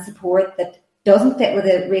demand support that doesn't fit with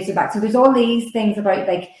a racer back. So there's all these things about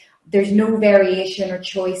like, there's no variation or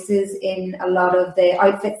choices in a lot of the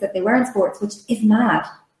outfits that they wear in sports, which is mad.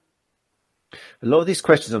 A lot of these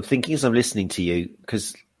questions I'm thinking as I'm listening to you,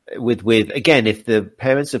 because with again, if the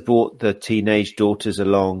parents have brought the teenage daughters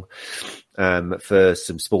along for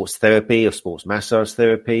some sports therapy or sports massage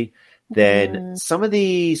therapy, then some of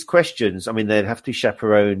these questions, I mean, they'd have to be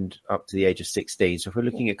chaperoned up to the age of 16. So if we're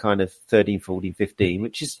looking at kind of 13, 14, 15,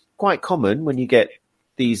 which is quite common when you get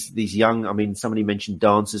these young, I mean, somebody mentioned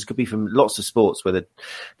dancers, could be from lots of sports where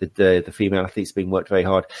the female athletes being worked very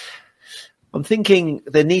hard. I'm thinking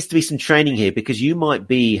there needs to be some training here, because you might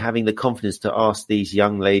be having the confidence to ask these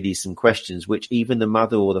young ladies some questions which even the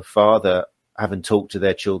mother or the father haven't talked to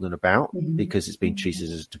their children about because it's been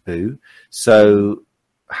treated as a taboo. So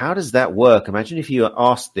how does that work? Imagine if you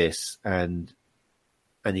ask this and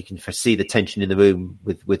you can see the tension in the room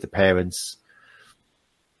with the parents.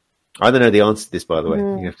 I don't know the answer to this, by the way.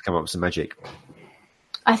 You have to come up with some magic.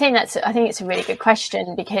 I think it's a really good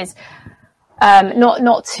question, because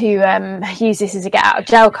not to use this as a get out of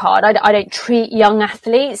jail card, I don't treat young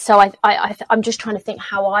athletes, so I'm just trying to think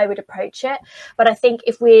how I would approach it. But I think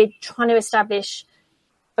if we're trying to establish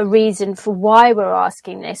a reason for why we're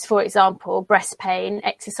asking this, for example, breast pain,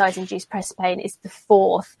 exercise-induced breast pain is the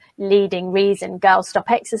fourth leading reason girls stop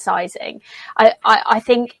exercising. I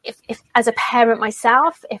think if as a parent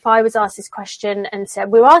myself, if I was asked this question and said,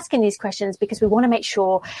 we're asking these questions because we want to make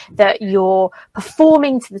sure that you're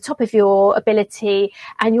performing to the top of your ability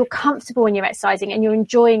and you're comfortable when you're exercising and you're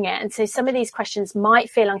enjoying it. And so some of these questions might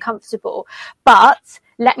feel uncomfortable, but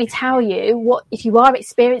let me tell you, if you are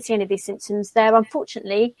experiencing any of these symptoms, they're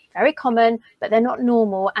unfortunately very common, but they're not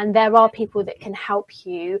normal. And there are people that can help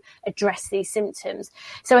you address these symptoms.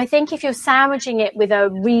 So I think if you're sandwiching it with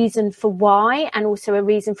a reason for why, and also a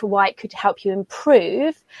reason for why it could help you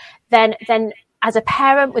improve, then as a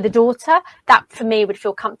parent with a daughter, that for me would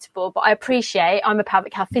feel comfortable. But I appreciate I'm a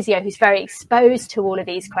pelvic health physio who's very exposed to all of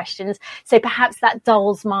these questions. So perhaps that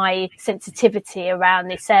dulls my sensitivity around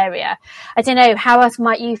this area. I don't know, how else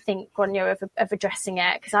might you think, Gráinne, of addressing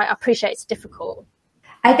it? Because I appreciate it's difficult.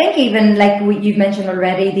 I think even like you've mentioned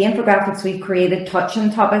already, the infographics we've created touch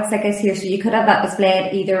on topics like this here. So you could have that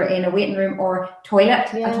displayed either in a waiting room or toilet.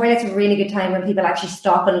 Yeah. A toilet's a really good time when people actually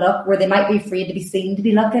stop and look, where they might be afraid to be seen to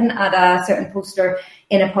be looking at a certain poster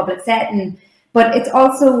in a public setting. But it's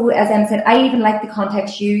also, as Em said, I even like the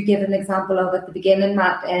context you give an example of at the beginning,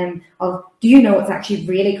 Matt, of do you know it's actually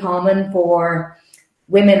really common for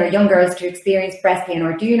women or young girls to experience breast pain,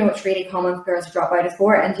 or do you know it's really common for girls to drop out of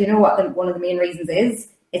sport? And do you know what one of the main reasons is?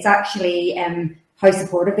 It's actually how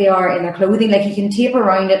supportive they are in their clothing. Like, you can tape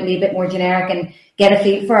around it and be a bit more generic and get a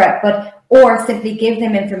feel for it, or simply give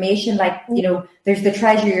them information. Like, you know, there's the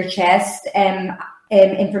Treasure Your Chest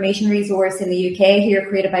information resource in the UK here,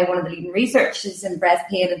 created by one of the leading researchers in breast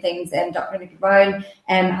pain and things, Dr. Nicola Brown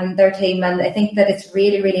and their team. And I think that it's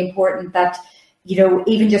really, really important that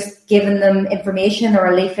even just giving them information or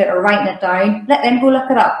a leaflet or writing it down, let them go look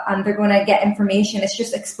it up and they're going to get information. It's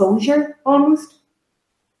just exposure almost.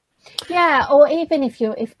 Yeah, or even if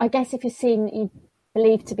you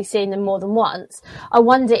believe to be seeing them more than once, I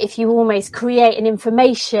wonder if you almost create an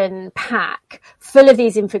information pack full of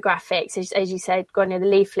these infographics, as you said, the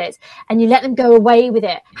leaflets, and you let them go away with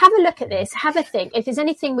it. Have a look at this, have a think. If there's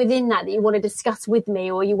anything within that you want to discuss with me,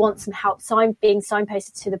 or you want some help being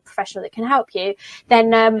signposted to the professional that can help you,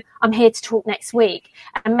 then I'm here to talk next week.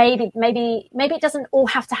 And maybe it doesn't all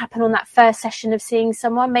have to happen on that first session of seeing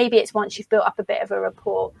someone. Maybe it's once you've built up a bit of a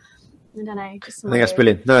rapport. I don't know. I think that's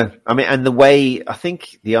brilliant. No, I mean, and I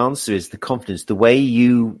think the answer is the confidence. The way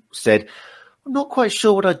you said, I'm not quite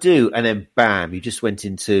sure what I do. And then bam, you just went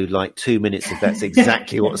into like 2 minutes of that's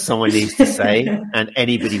exactly what someone needs to say. And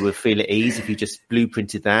anybody would feel at ease if you just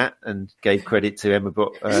blueprinted that and gave credit to Emma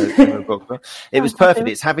Brockborough. It was perfect.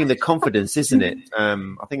 It's having the confidence, isn't it?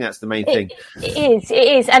 I think that's the main thing. It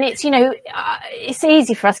is. And it's, it's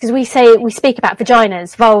easy for us because we speak about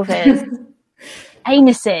vaginas, vulvas,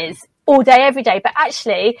 anuses, all day, every day. But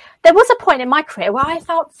actually, there was a point in my career where I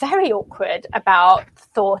felt very awkward about the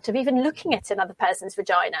thought of even looking at another person's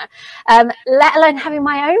vagina, let alone having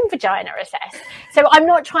my own vagina assessed. So I'm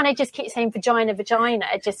not trying to just keep saying vagina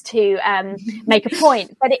just to make a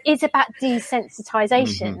point, but it is about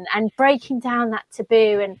desensitization and breaking down that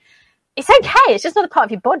taboo. And it's okay. It's just not a part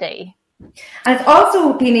of your body. And it's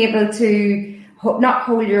also being able to not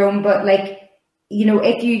hold your own, but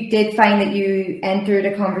if you did find that you entered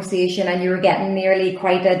a conversation and you were getting nearly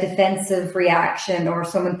quite a defensive reaction, or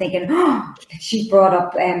someone thinking, oh, she brought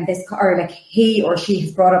up this, or he or she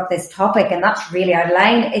has brought up this topic and that's really out of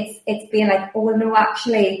line. It's being like, oh, no,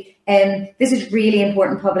 actually, this is really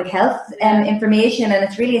important public health information, and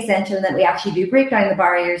it's really essential that we actually do break down the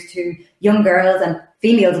barriers to young girls and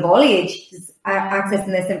females of all ages accessing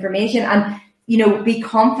this information. And be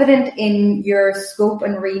confident in your scope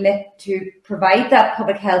and remit to provide that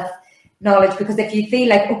public health knowledge, because if you feel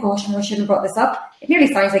like, oh gosh, no, I shouldn't have brought this up, it nearly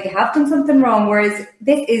sounds like you have done something wrong, whereas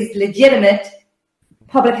this is legitimate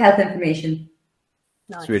public health information.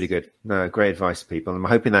 Nice. It's really good. No, great advice to people. I'm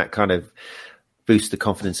hoping that kind of boosts the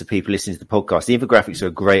confidence of people listening to the podcast. The infographics are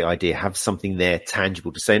a great idea. Have something there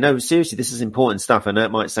tangible to say, no, seriously, this is important stuff. I know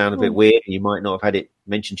it might sound a bit weird. You might not have had it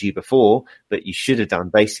mentioned to you before, but you should have done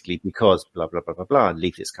basically because blah, blah, blah, blah, blah. And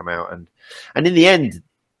leaflets come out. And in the end,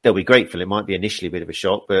 they'll be grateful. It might be initially a bit of a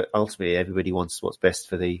shock, but ultimately everybody wants what's best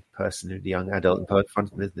for the person, the young adult in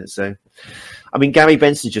front of them, isn't it? So, I mean, Gary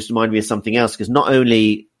Benson just reminded me of something else, because not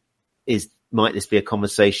only might this be a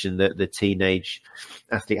conversation that the teenage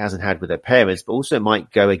athlete hasn't had with their parents, but also it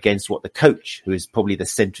might go against what the coach, who is probably the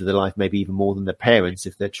center of their life, maybe even more than the parents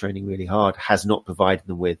if they're training really hard, has not provided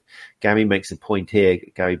them with. Gary makes a point here.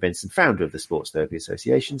 Gary Benson, founder of the Sports Therapy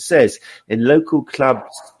Association, says in local club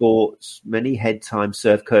sports, many head time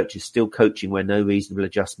serve coaches still coaching where no reasonable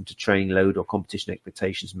adjustment to training load or competition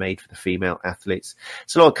expectations made for the female athletes.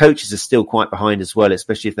 So a lot of coaches are still quite behind as well,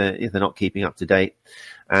 especially if they're not keeping up to date.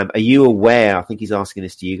 Are you aware, I think he's asking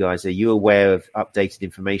this to you guys, are you aware of updated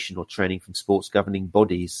information or training from sports governing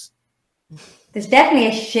bodies? There's definitely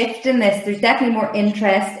a shift in this. There's definitely more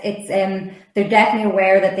interest. It's they're definitely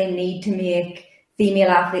aware that they need to make female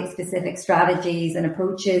athlete specific strategies and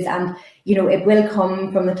approaches, and it will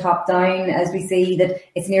come from the top down, as we see that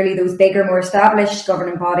it's nearly those bigger, more established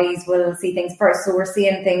governing bodies will see things first. So we're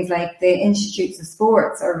seeing things like the Institutes of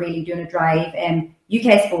Sports are really doing a drive,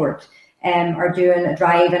 UK Sport are doing a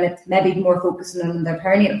drive, and it's maybe more focusing on the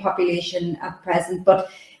perinatal population at present,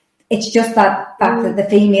 but it's just that fact that the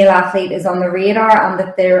female athlete is on the radar, and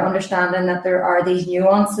that they're understanding that there are these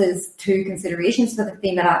nuances to considerations for the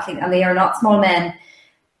female athlete, and they are not small men.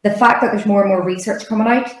 The fact that there's more and more research coming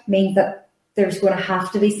out means that there's going to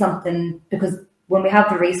have to be something, because when we have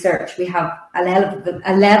the research, we have a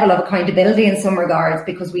level of accountability in some regards,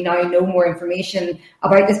 because we now know more information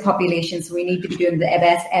about this population. So we need to be doing the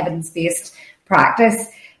best evidence-based practice.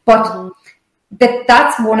 But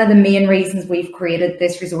that's one of the main reasons we've created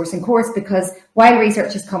this resourcing course, because while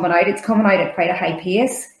research is coming out, it's coming out at quite a high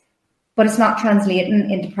pace, but it's not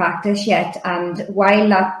translating into practice yet. And while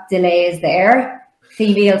that delay is there,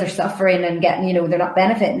 females are suffering and getting, they're not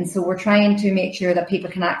benefiting. So we're trying to make sure that people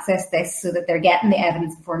can access this so that they're getting the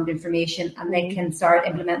evidence-informed information and they can start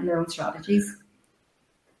implementing their own strategies.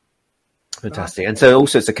 Fantastic. And so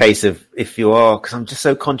also it's a case of, if you are, because I'm just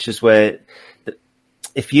so conscious where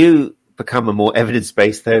if you become a more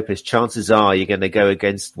evidence-based therapist, chances are you're going to go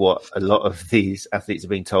against what a lot of these athletes are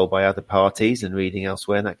being told by other parties and reading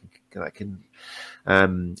elsewhere, and that can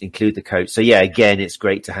include the coach. So yeah, again, it's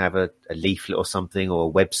great to have a leaflet or something, or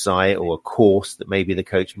a website or a course that maybe the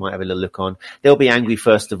coach might have a little look on. They'll be angry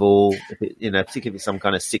first of all, particularly if it's some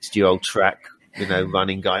kind of 60-year-old track,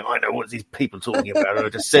 running guy. I know what these people talking about. I'll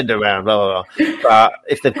just send around, blah, blah, blah. But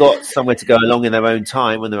if they've got somewhere to go along in their own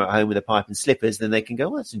time when they're at home with a pipe and slippers, then they can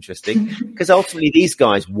go, that's interesting. Because ultimately these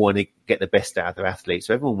guys want to get the best out of their athletes.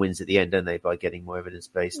 So everyone wins at the end, don't they, by getting more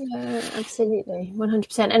evidence-based? Yeah, absolutely.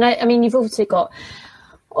 100%. And I mean, you've also got,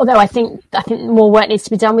 although I think more work needs to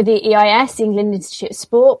be done with the EIS, the England Institute of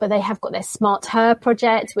Sport, but they have got their Smart Her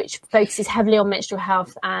project, which focuses heavily on menstrual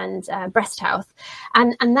health and breast health.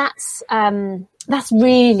 And that's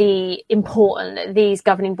really important that these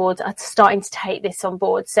governing boards are starting to take this on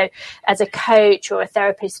board. So as a coach or a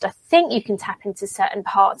therapist, I think you can tap into certain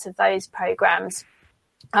parts of those programs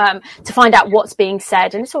to find out what's being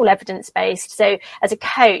said, and it's all evidence-based. So as a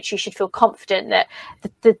coach, you should feel confident that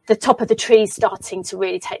the top of the tree is starting to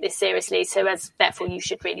really take this seriously. So therefore, you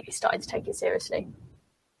should really be starting to take it seriously.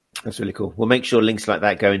 That's really cool. We'll make sure links like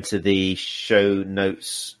that go into the show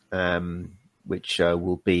notes, which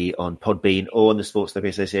will be on Podbean or on the Sports Therapy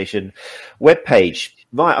Association webpage.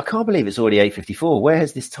 Right, I can't believe it's already 8:54. Where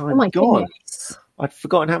has this time gone? Goodness. I'd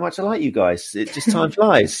forgotten how much I like you guys. It just time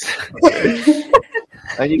flies.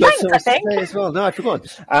 And you got so much to say as well. No, I forgot.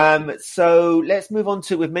 So let's move on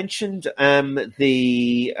to, we've mentioned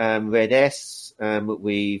the Red S.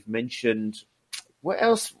 We've mentioned, what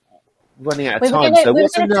else? Running out of time. So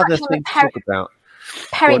what's another thing to talk about?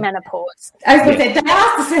 Perimenopause. I was going to say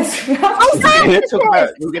diastasis.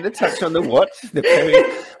 We're going to touch on the what? The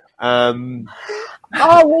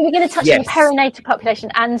we were going to touch on the perinatal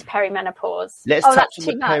population and perimenopause. Let's touch on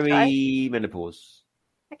the perimenopause.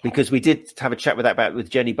 Okay. Because we did have a chat with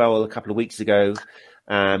Jenny Bowell a couple of weeks ago,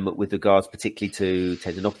 with regards particularly to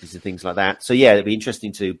tendinopathies and things like that. So yeah, it'd be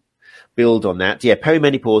interesting to build on that. Yeah,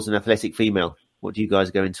 perimenopause and athletic female. What do you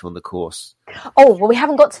guys go into on the course? Oh, well, we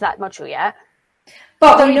haven't got to that module yet.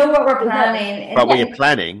 But we know what we're planning. But what you're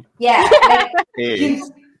planning? Yeah.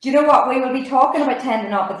 Do you know what? We will be talking about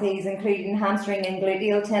tendinopathies, including hamstring and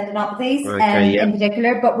gluteal tendinopathies in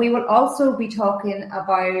particular. But we will also be talking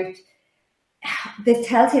about the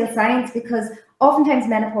telltale signs, because oftentimes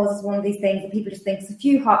menopause is one of these things that people just think it's a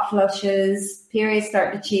few hot flushes, periods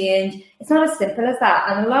start to change. It's not as simple as that.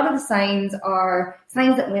 And a lot of the signs are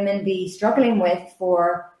signs that women be struggling with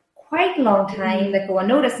for quite a long time that go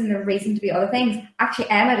unnoticed, and there are reason to be other things.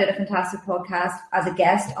 Actually, Emma did a fantastic podcast as a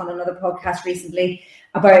guest on another podcast recently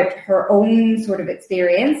about her own sort of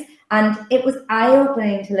experience. And it was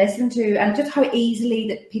eye-opening to listen to, and just how easily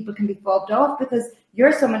that people can be fobbed off, because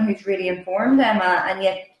you're someone who's really informed, Emma, and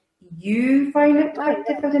yet you find it quite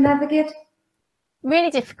difficult to navigate. Really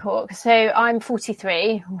difficult. So I'm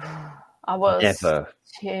 43. I was. Never.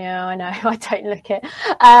 Yeah, I know. I don't look it.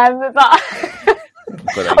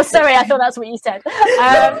 But sorry, I thought that's what you said.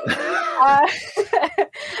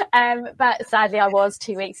 But sadly, I was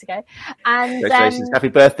 2 weeks ago. And congratulations! Happy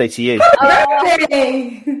birthday to you!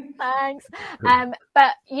 Thanks.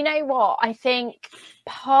 But you know what? I think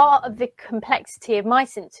part of the complexity of my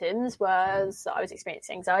symptoms was I was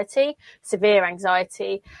experiencing anxiety, severe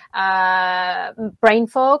anxiety, brain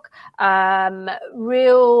fog,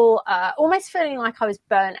 almost feeling like I was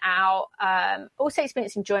burnt out, also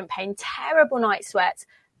experiencing joint pain, terrible night sweats,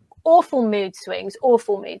 awful mood swings,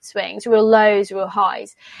 real lows, real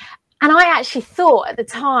highs. And I actually thought at the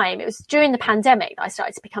time, it was during the pandemic that I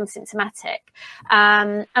started to become symptomatic.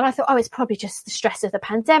 And I thought, it's probably just the stress of the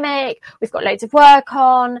pandemic. We've got loads of work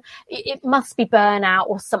on. It must be burnout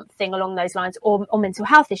or something along those lines, or mental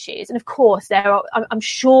health issues. And of course, I'm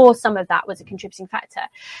sure some of that was a contributing factor.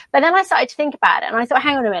 But then I started to think about it, and I thought,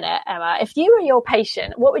 hang on a minute, Emma, if you were your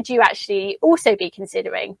patient, what would you actually also be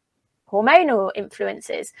considering? Hormonal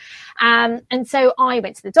influences. And so I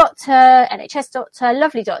went to the doctor, NHS doctor,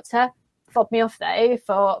 lovely doctor, fobbed me off though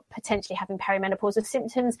for potentially having perimenopausal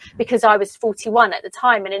symptoms because I was 41 at the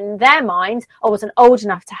time, and in their mind I wasn't old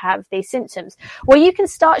enough to have these symptoms. Well, you can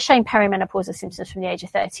start showing perimenopausal symptoms from the age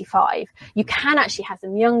of 35. You can actually have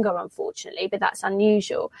them younger, unfortunately, but that's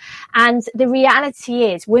unusual. And the reality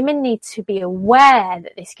is women need to be aware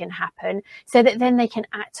that this can happen so that then they can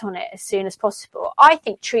act on it as soon as possible. I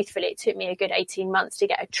think truthfully it took me a good 18 months to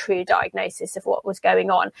get a true diagnosis of what was going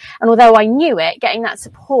on, and although I knew it, getting that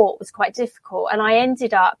support was quite difficult, and I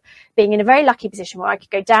ended up being in a very lucky position where I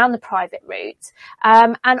could go down the private route,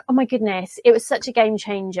 and oh my goodness, it was such a game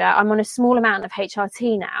changer. I'm on a small amount of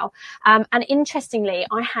HRT now, and interestingly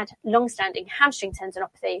I had long-standing hamstring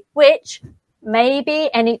tendinopathy, which maybe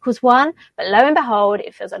N equals 1, but lo and behold,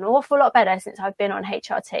 it feels an awful lot better since I've been on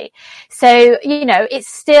HRT. So, you know, it's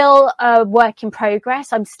still a work in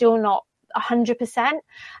progress. I'm still not 100%.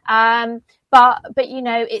 But you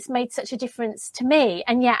know, it's made such a difference to me.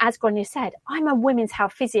 And yeah, as Gráinne said, I'm a women's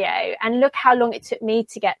health physio, and look how long it took me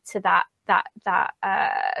to get to that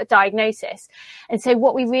diagnosis. And so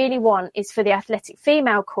what we really want is for the athletic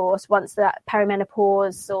female course, once that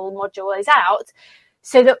perimenopausal module is out,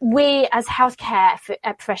 so that we as healthcare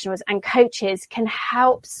professionals and coaches can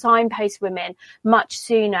help signpost women much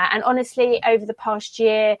sooner. And honestly, over the past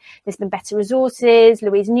year, there's been better resources. Dr.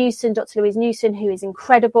 Louise Newson, who is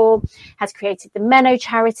incredible, has created the Menno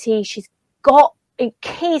charity. She's got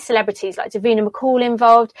key celebrities like Davina McCall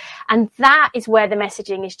involved, and that is where the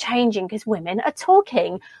messaging is changing, because women are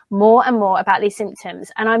talking more and more about these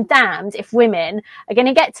symptoms. And I'm damned if women are going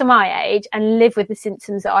to get to my age and live with the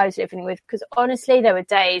symptoms that I was living with, because honestly, there were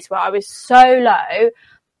days where I was so low,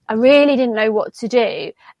 I really didn't know what to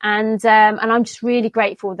do. And I'm just really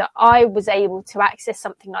grateful that I was able to access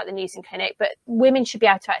something like the Newson Clinic, but women should be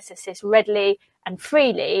able to access this readily and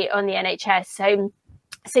freely on the NHS.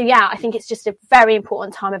 So yeah, I think it's just a very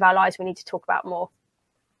important time of our lives we need to talk about more.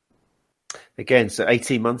 Again, so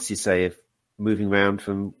 18 months, you say, of moving around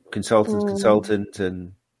from consultant to consultant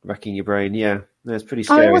and racking your brain. Yeah, that's pretty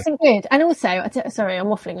scary. Oh, it wasn't good. And also, sorry, I'm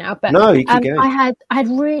waffling now, but no, you keep going. I had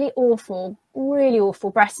really awful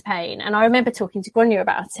breast pain. And I remember talking to Gráinne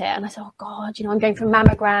about it, and I said, oh God, you know, I'm going for a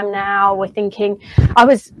mammogram now. We're thinking,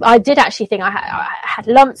 I did actually think I had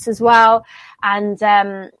lumps as well.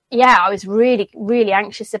 And, yeah, I was really, really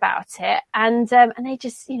anxious about it. And they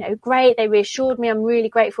just, you know, great. They reassured me. I'm really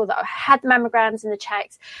grateful that I had the mammograms and the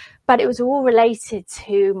checks, but it was all related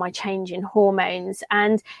to my change in hormones.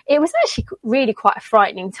 And it was actually really quite a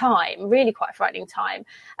frightening time.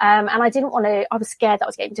 And I didn't want to, I was scared that I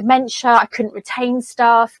was getting dementia. I couldn't retain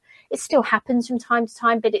stuff. It still happens from time to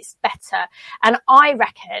time, but it's better. And I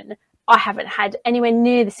reckon I haven't had anywhere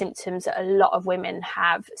near the symptoms that a lot of women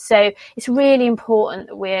have. So it's really important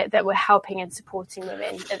that we're helping and supporting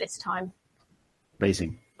women at this time.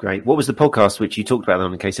 Amazing. Great. What was the podcast which you talked about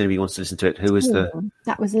on, in case anybody wants to listen to it? Who was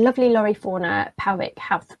That was lovely Laurie Fauna Pelvic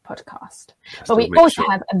Health Podcast. But we also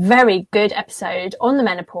have a very good episode on the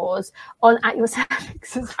menopause on At Your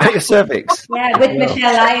Cervix as well. At Your Cervix? Yeah, with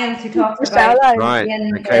Michelle Lyons, who talks about it. Right.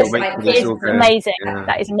 Okay, it's amazing. Yeah.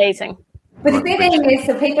 That is amazing. But the big thing is,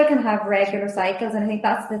 so people can have regular cycles, and I think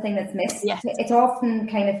that's the thing that's missed. Yes. It's often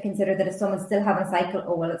kind of considered that if someone's still having a cycle,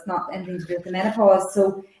 oh, well, it's not anything to do with the menopause.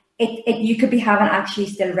 So you could be having actually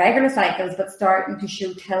still regular cycles, but starting to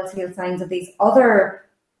show telltale signs of these other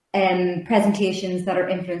presentations that are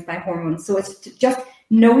influenced by hormones. So it's to just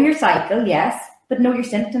know your cycle, yes, but know your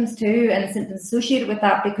symptoms too, and the symptoms associated with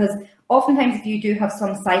that, because oftentimes if you do have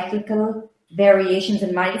some cyclical variations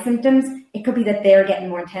in mild symptoms, it could be that they're getting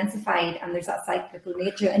more intensified and there's that cyclical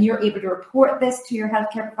nature, and you're able to report this to your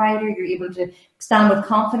healthcare provider. You're able to stand with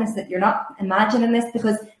confidence that you're not imagining this,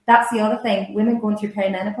 because that's the other thing. Women going through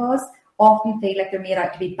perimenopause often feel like they're made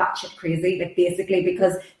out to be batshit crazy, like basically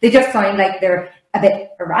because they just sound like they're a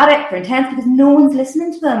bit erratic or intense because no one's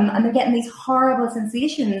listening to them, and they're getting these horrible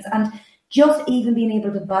sensations. And just even being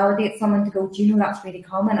able to validate someone to go, do you know that's really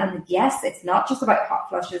common? And yes, it's not just about hot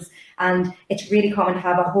flushes, and it's really common to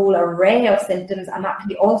have a whole array of symptoms, and that can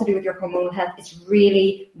be all to do with your hormonal health. It's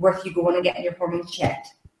really worth you going and getting your hormones checked.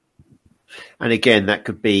 And again, that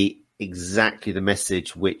could be exactly the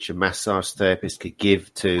message which a massage therapist could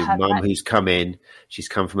give to mum who's come in. She's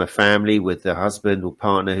come from a family with a husband or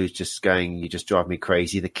partner who's just going, you just drive me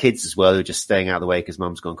crazy. The kids as well, who are just staying out of the way because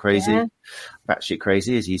mum's gone crazy. Yeah. Batshit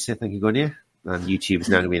crazy, as you said. Thank you, Gráinne. YouTube is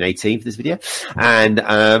now going to be an 18 for this video. And no,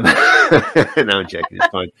 I'm joking. It's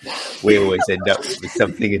fine. We always end up with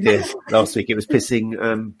something in here. Last week it was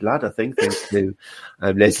pissing blood, I think, thanks to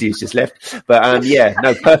Leslie, who's just left. But yeah,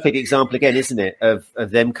 no, perfect example again, isn't it,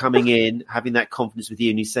 of them coming in, having that confidence with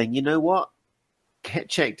you, and you saying, you know what? Get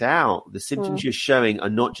checked out. The symptoms you're showing are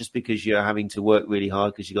not just because you're having to work really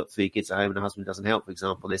hard because you've got 3 kids at home and a husband doesn't help, for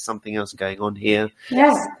example. There's something else going on here.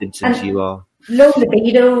 Yes. Symptoms and you are. Low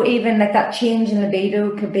libido, even like that change in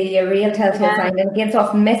libido could be a real telltale sign. And again, it's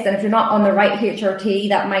often missed. And if you're not on the right HRT,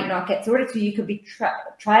 that might not get sorted. So you could be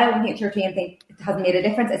trialing HRT and think it hasn't made a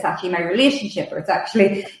difference. It's actually my relationship, or it's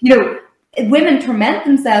actually, you know, women torment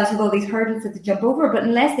themselves with all these hurdles that they jump over. But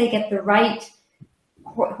unless they get the right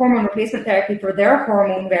hormone replacement therapy for their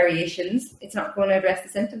hormone variations, it's not going to address the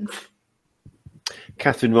symptoms.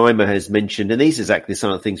 Catherine Reimer has mentioned, and these are exactly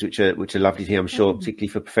some of the things which are lovely to hear, I'm sure, particularly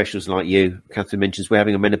for professionals like you. Catherine mentions we're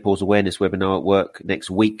having a menopause awareness webinar at work next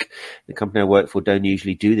week. The company I work for don't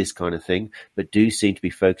usually do this kind of thing, but do seem to be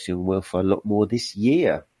focusing on welfare a lot more this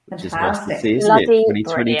year, which is nice to see, isn't it?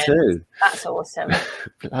 2022. Brilliant. That's awesome.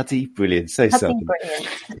 Bloody brilliant. So southern.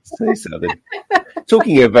 So southern.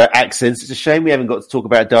 Talking about accents, it's a shame we haven't got to talk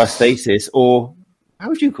about diastasis, or how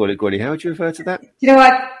would you call it, Gwenny? How would you refer to that? You know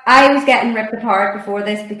what? I was getting ripped apart before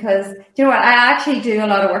this because, you know what? I actually do a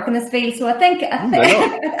lot of work in this field, so I think I'm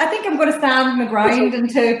going to stand my ground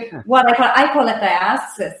into what I call it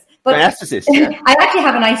diastasis. But diastasis, yeah. I actually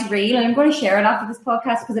have a nice reel, and I'm going to share it after this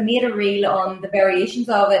podcast because I made a reel on the variations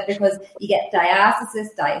of it, because you get diastasis,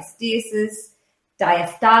 diastasis,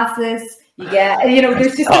 diastasis. You get,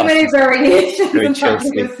 there's just so many variations. Very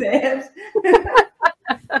Chelsea.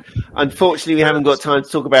 Unfortunately, we haven't got time to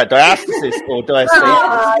talk about diastasis or diastasis.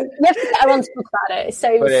 You have to get everyone to talk about it. It's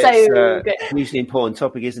so good. Hugely important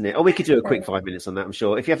topic, isn't it? Oh, we could do a quick 5 minutes on that, I'm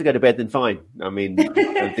sure. If you have to go to bed, then fine. I mean,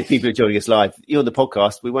 the people who are joining us live, you're on the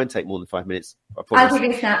podcast, we won't take more than 5 minutes. I'll give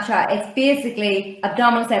you a snapshot. It's basically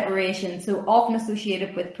abdominal separation, so often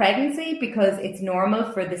associated with pregnancy because it's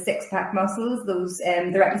normal for the six-pack muscles, those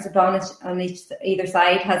the rectus abdominis on either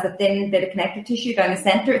side has a thin bit of connective tissue down the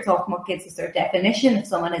centre. It's often what gives us their definition if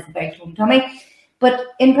someone has a very toned tummy. But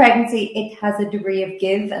in pregnancy, it has a degree of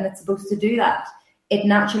give, and it's supposed to do that. It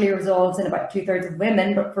naturally resolves in about 2/3 of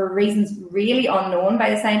women, but for reasons really unknown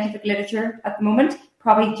by the scientific literature at the moment,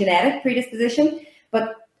 probably genetic predisposition,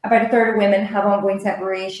 but about 1/3 of women have ongoing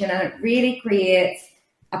separation, and it really creates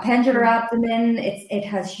a pendular abdomen. It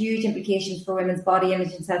has huge implications for women's body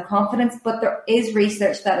image and self-confidence, but there is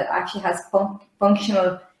research that it actually has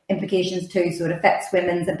functional implications too. So it affects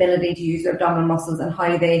women's ability to use their abdominal muscles and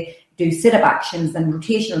how they do sit-up actions and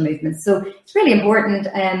rotational movements. So it's really important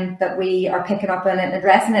that we are picking up on it and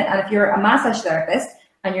addressing it. And if you're a massage therapist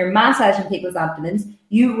and you're massaging people's abdomens,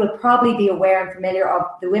 you will probably be aware and familiar of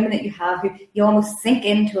the women that you have who you almost sink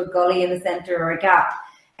into a gully in the centre or a gap.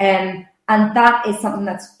 And that is something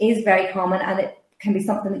that is very common, and it can be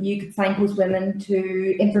something that you could signpost women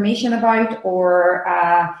to information about, or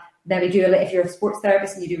maybe if you're a sports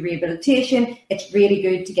therapist and you do rehabilitation, it's really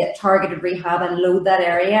good to get targeted rehab and load that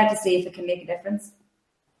area to see if it can make a difference.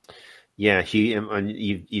 Yeah,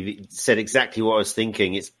 you've said exactly what I was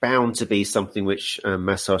thinking. It's bound to be something which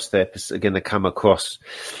massage therapists are going to come across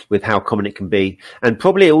with how common it can be. And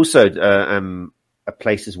probably also a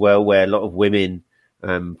place as well where a lot of women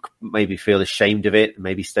maybe feel ashamed of it,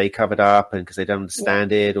 maybe stay covered up and because they don't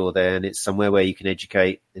understand it, or then it's somewhere where you can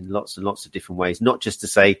educate in lots and lots of different ways, not just to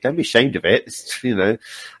say don't be ashamed of it,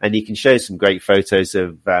 and you can show some great photos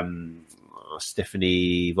of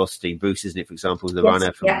Stephanie Vostein Bruce, isn't it, for example, the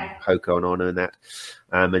runner from Hoka on Honor and that,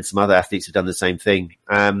 and some other athletes have done the same thing.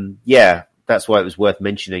 That's why it was worth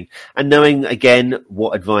mentioning. And knowing, again,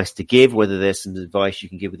 what advice to give, whether there's some advice you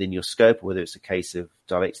can give within your scope, or whether it's a case of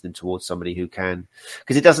directing them towards somebody who can.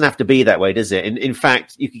 Because it doesn't have to be that way, does it? And in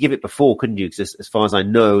fact, you could give it before, couldn't you? Because as far as I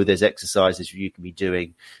know, there's exercises you can be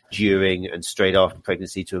doing during and straight after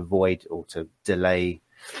pregnancy to avoid or to delay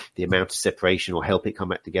the amount of separation or help it come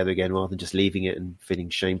back together again, rather than just leaving it and feeling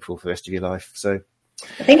shameful for the rest of your life. So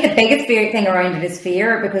I think the biggest thing around it is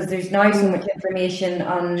fear, because there's now so much information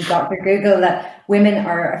on Dr. Google that women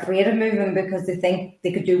are afraid of moving because they think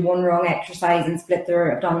they could do one wrong exercise and split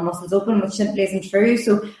their abdominal muscles open, which simply isn't true.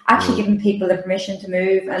 So actually giving people the permission to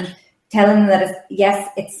move and telling them that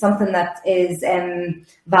it's something that is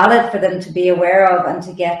valid for them to be aware of and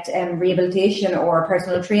to get rehabilitation or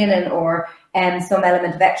personal training or some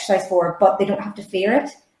element of exercise for, but they don't have to fear it.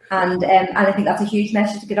 And I think that's a huge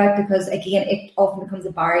message to get out, because, again, it often becomes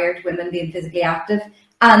a barrier to women being physically active.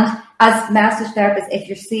 And as massage therapists, if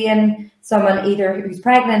you're seeing someone either who's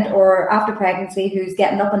pregnant or after pregnancy who's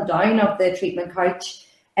getting up and down of the treatment couch,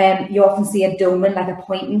 you often see a dolmen, like a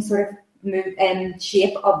pointing sort of move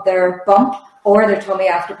shape of their bump or their tummy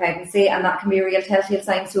after pregnancy, and that can be a real telltale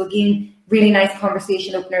sign. So, again, really nice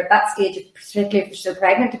conversation opener at that stage, particularly if you're still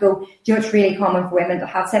pregnant, to go, do you know, it's really common for women to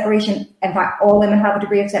have separation. In fact, all women have a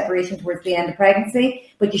degree of separation towards the end of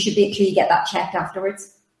pregnancy, but you should make sure you get that checked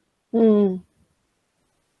afterwards. Oh,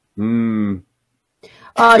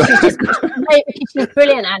 she's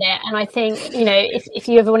brilliant at it. And I think, if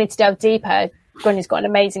you ever wanted to delve deeper, Gwenny's got an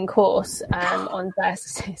amazing course on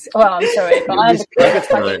diastasis. Well, I'm sorry,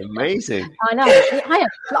 but amazing. I know.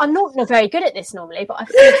 I'm not very good at this normally, but I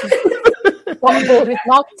think I'm on board with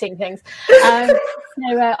marketing things.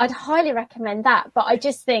 I'd highly recommend that. But I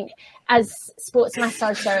just think, as sports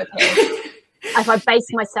massage therapists, if I base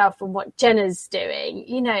myself on what Jenna's doing,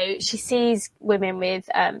 you know, she sees women with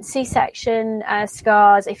C-section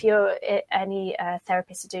scars. If you're any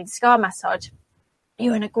therapists are doing scar massage,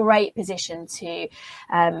 you're in a great position to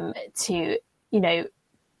you know,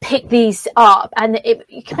 pick these up, and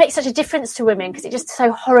it can make such a difference to women because it just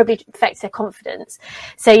so horribly affects their confidence.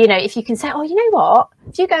 So, you know, if you can say, oh, you know what,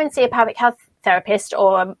 if you go and see a pelvic health therapist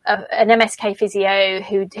or an MSK physio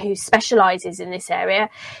who specializes in this area,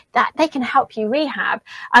 that they can help you rehab.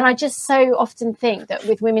 And I just so often think that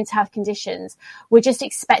with women's health conditions, we're just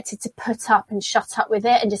expected to put up and shut up with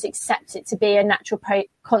it and just accept it to be a natural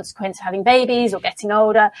consequence of having babies or getting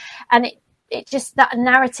older. And it just, that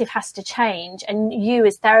narrative has to change, and you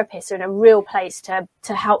as therapists are in a real place to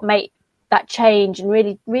help make that change and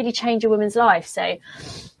really change a woman's life. So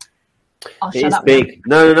I'll shut up. Big.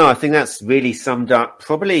 No. I think that's really summed up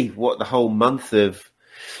probably what the whole month of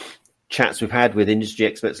chats we've had with industry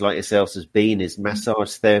experts like yourselves has been, is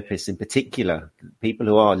massage therapists in particular, people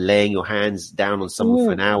who are laying your hands down on someone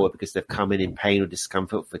for an hour because they've come in pain or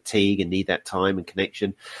discomfort, fatigue, and need that time and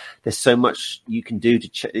connection. There's so much you can do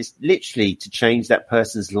it's literally to change that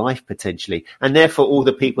person's life potentially, and therefore all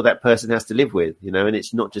the people that person has to live with, you know. And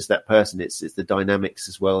it's not just that person, it's the dynamics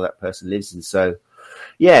as well that person lives in. So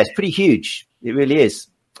yeah, it's pretty huge. It really is,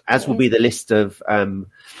 as will be the list of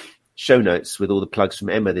show notes with all the plugs from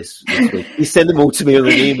Emma this week. You send them all to me on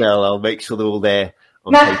an email. I'll make sure they're all there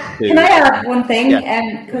on page 2. Can I add one thing?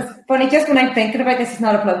 Because funny, just when I'm thinking about this, it's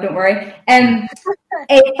not a plug, don't worry. I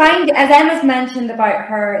find, as Emma's mentioned about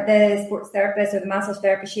the sports therapist or the massage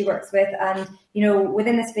therapist she works with, and you know,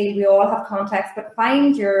 within this field we all have contacts, but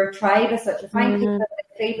find your tribe as such, find people in the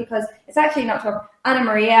field, because it's actually not tough. Anna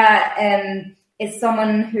Maria is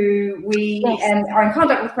someone who we are in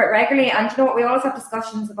contact with quite regularly, and you know what, we always have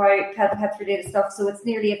discussions about pelvic health related stuff. So it's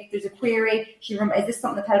nearly, if there's a query, is this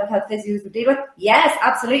something the pelvic health physios would deal with? Yes,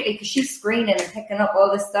 absolutely, because she's screening and picking up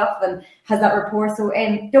all this stuff and has that rapport. So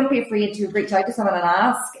don't be afraid to reach out to someone and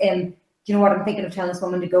ask, do you know what, I'm thinking of telling this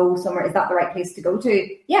woman to go somewhere, is that the right place to go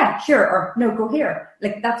to? Yeah, sure, or no, go here.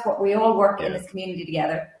 Like, that's what we all work in this community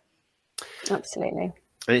together. Absolutely.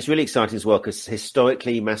 And it's really exciting as well, because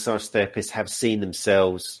historically massage therapists have seen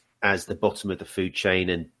themselves as the bottom of the food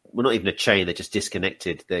chain, and well, not even a chain, they're just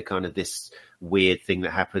disconnected. They're kind of this weird thing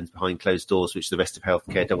that happens behind closed doors, which the rest of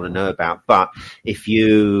healthcare don't want to know about. But if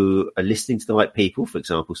you are listening to the right people, for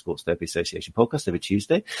example, Sports Therapy Association podcast every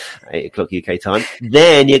Tuesday, 8:00 UK time,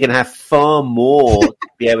 then you're going to have far more to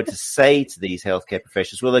be able to say to these healthcare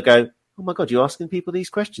professionals. Well, they go, oh my God, you're asking people these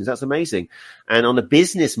questions. That's amazing. And on a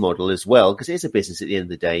business model as well, because it is a business at the end of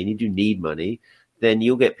the day and you do need money, then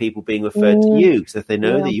you'll get people being referred to you. So if they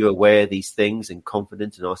know that you're aware of these things and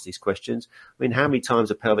confident and ask these questions. I mean, how many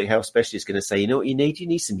times a pelvic health specialist is going to say, you know what you need? You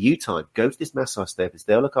need some you time. Go to this massage therapist.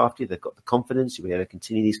 They'll look after you. They've got the confidence. You'll be able to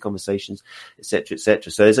continue these conversations, et cetera, et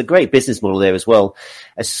cetera. So there's a great business model there as well.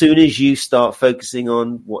 As soon as you start focusing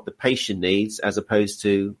on what the patient needs as opposed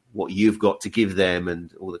to what you've got to give them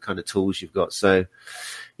and all the kind of tools you've got. So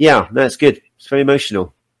yeah, that's good. It's very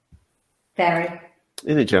emotional. Very.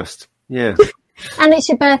 Isn't it just? Yeah. And it's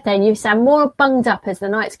your birthday and you sound more bunged up as the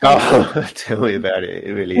night's going on. Oh, tell me about it.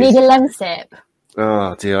 It really is. Need a Lemsip.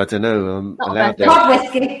 Oh dear, I don't know. I'm allowed hot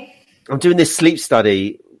whiskey. I'm doing this sleep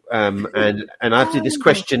study, and I have to do this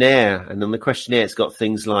questionnaire, and on the questionnaire it's got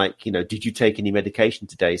things like, you know, did you take any medication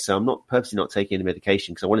today? So I'm purposely not taking any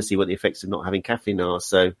medication because I want to see what the effects of not having caffeine are.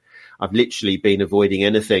 So I've literally been avoiding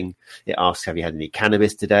anything. It asks, have you had any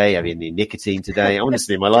cannabis today? Have you had any nicotine today?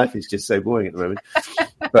 Honestly, my life is just so boring at the moment.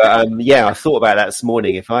 But yeah, I thought about that this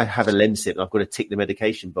morning. If I have a Lemsip, I've got to tick the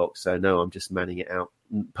medication box. So no, I'm just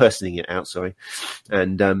personing it out,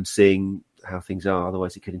 and seeing how things are.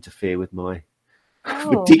 Otherwise, it could interfere with my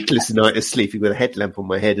ridiculous night of sleeping with a headlamp on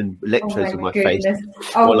my head and electrodes on my face.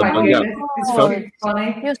 Oh my goodness, it's so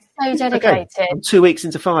funny. You're so dedicated. Okay. I'm 2 weeks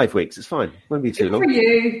into 5 weeks. It's fine. Won't be too long. For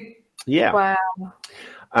you. Yeah. Wow.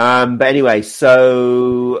 But anyway,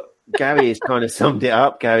 so Gary has kind of summed it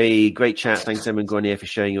up. Gary, great chat. Thanks, Emma and Grenier, for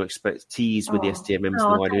sharing your expertise with the STM members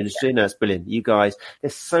and the wider industry. No, that's brilliant. You guys,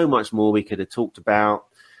 there's so much more we could have talked about,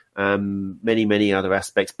 many, many other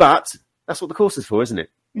aspects. But that's what the course is for, isn't it?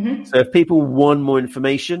 Mm-hmm. So if people want more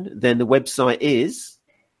information, then the website is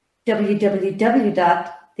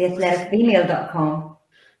www.theathleticfemale.com.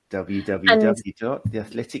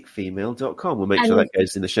 www.theathleticfemale.com. We'll make sure that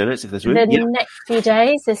goes in the show notes if there's room. The next few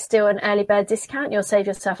days, there's still an early bird discount. You'll save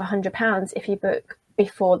yourself £100 if you book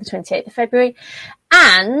before the 28th of February.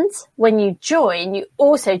 And when you join, you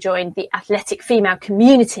also join the Athletic Female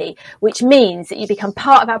community, which means that you become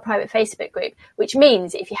part of our private Facebook group, which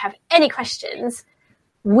means if you have any questions,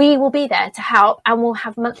 we will be there to help, and we'll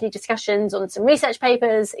have monthly discussions on some research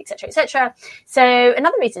papers, etc., etc. So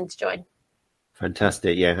another reason to join.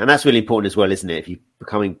 Fantastic, yeah, and that's really important as well, isn't it? If you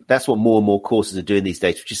that's what more and more courses are doing these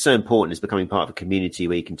days, which is so important, is becoming part of a community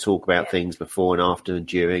where you can talk about things before and after and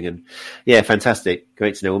during. And yeah, fantastic,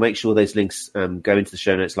 great to know. We'll make sure those links go into the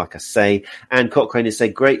show notes, like I say. And Cochrane is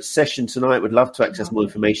saying, great session tonight. Would love to access more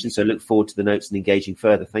information, so look forward to the notes and engaging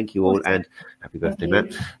further. Thank you all, and happy birthday,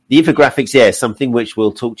 Matt. The infographics, yeah, something which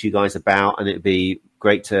we'll talk to you guys about, and it'd be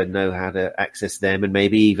great to know how to access them, and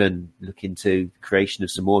maybe even look into creation of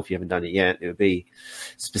some more if you haven't done it yet. It would be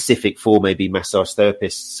specific for maybe massage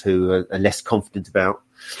therapists who are less confident about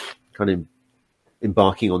kind of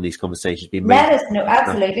embarking on these conversations. Let us know,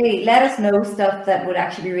 absolutely. Let us know stuff that would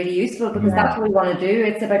actually be really useful, because that's what we want to do.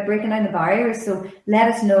 It's about breaking down the barriers. So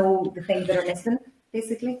let us know the things that are missing,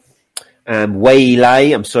 basically.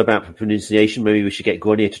 Waylay, I'm sorry about the pronunciation. Maybe we should get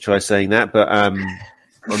Grania to try saying that, but I'm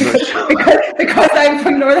not sure. because I'm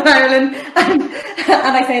from Northern Ireland and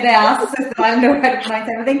I say they ask, so I know how to pronounce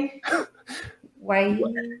everything.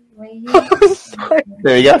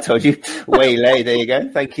 There you go, I told you. Waylay, there you go.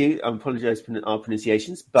 Thank you. I apologise for our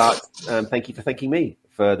pronunciations, but thank you for thanking me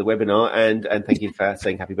for the webinar, and thank you for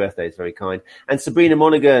saying happy birthday. It's very kind. And Sabrina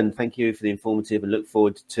Monaghan, thank you for the informative, and look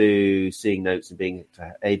forward to seeing notes and being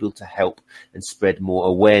able to help and spread more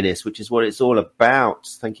awareness, which is what it's all about.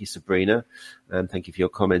 Thank you, Sabrina. Thank you for your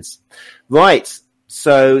comments. Right.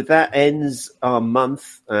 So that ends our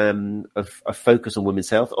month of focus on women's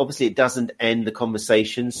health. Obviously, it doesn't end the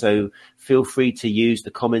conversation, so feel free to use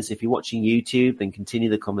the comments. If you're watching YouTube, then continue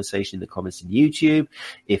the conversation in the comments in YouTube.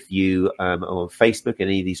 If you are on Facebook,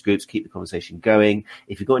 any of these groups, keep the conversation going.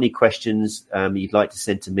 If you've got any questions you'd like to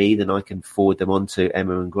send to me, then I can forward them on to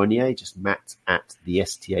Emma and Grenier, just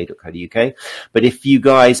matt@thesta.co.uk. But if you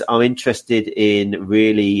guys are interested in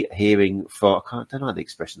really hearing from, I don't like the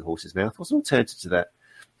expression the horse's mouth. What's an alternative to that?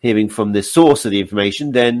 Hearing from the source of the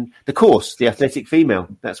information, then the course, The Athletic Female,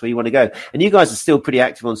 that's where you want to go. And you guys are still pretty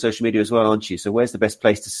active on social media as well, aren't you? So where's the best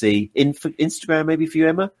place to see? Instagram, maybe for you,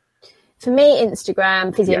 Emma? For me,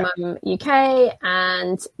 Instagram, PhysioMum UK,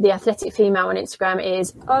 and The Athletic Female on Instagram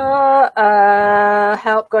is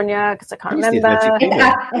help Grania, because I can't remember.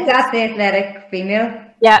 It's at The Athletic Female.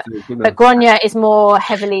 Yeah, but Grania is more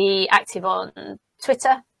heavily active on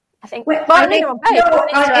Twitter, I think.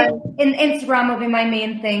 Instagram will be my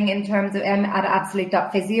main thing in terms of at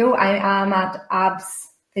absolute.physio. I am at abs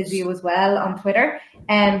physio as well on Twitter.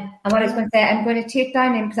 And what I was going to say, I'm going to take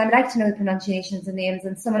down names because I would like to know the pronunciations of names,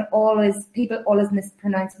 and people always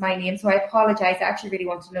mispronounce my name. So I apologise. I actually really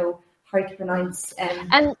want to know how to pronounce.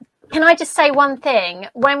 And can I just say one thing?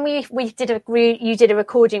 When you did a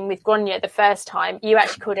recording with Grania the first time, you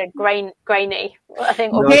actually called her Grainy, I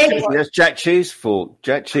think. That's Jack Chew's fault.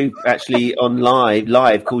 Jack Chew actually on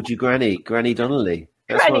live called you Granny Donnelly.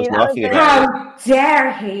 That's what I was laughing about. How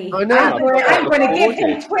dare he? I know. I'm going to give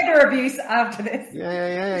him Twitter abuse after this.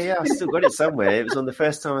 Yeah. I still got it somewhere. It was on the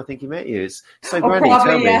first time I think he met you. It's so Granny,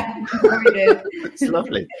 tell me. It's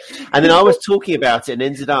lovely. And then I was talking about it and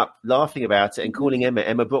ended up laughing about it and calling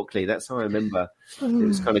Emma Brockley. That's how I remember. It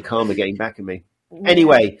was kind of karma getting back at me.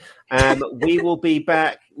 Anyway, we will be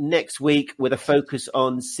back next week with a focus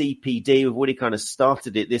on CPD. We've already kind of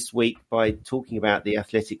started it this week by talking about The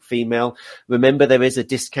Athletic Female. Remember, there is a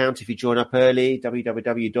discount if you join up early,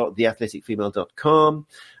 www.theathleticfemale.com.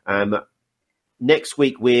 Next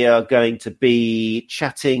week, we are going to be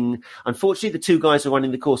chatting. Unfortunately, the two guys who are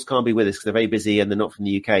running the course can't be with us because they're very busy and they're not from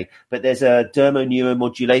the UK. But there's a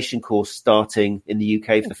dermoneuromodulation course starting in the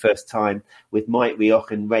UK for the first time with Mike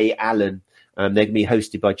Rioch and Ray Allen. They're going to be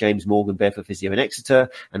hosted by James Morgan, Barefoot Physio in Exeter,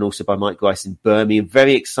 and also by Mike Grice in Birmingham.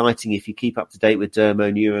 Very exciting if you keep up to date with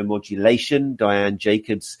dermoneuromodulation, Diane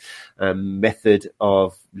Jacobs' method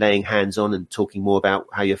of laying hands on and talking more about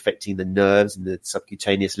how you're affecting the nerves and the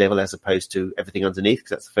subcutaneous level as opposed to everything underneath,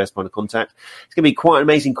 because that's the first point of contact. It's going to be quite an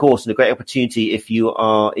amazing course and a great opportunity if you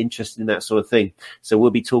are interested in that sort of thing. So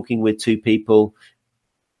we'll be talking with two people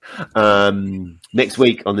next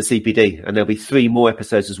week on the CPD, and there'll be 3 more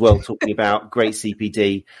episodes as well talking about great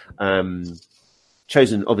CPD,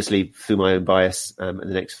 chosen obviously through my own bias in the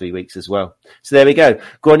next 3 weeks as well. So there we go.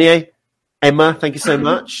 Grenier, Emma, thank you so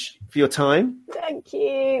much for your time. Thank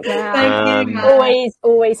you. Thank you.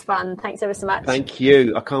 Always fun. Thanks ever so much. Thank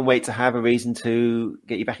you. I can't wait to have a reason to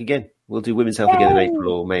get you back again. We'll do Women's Health again in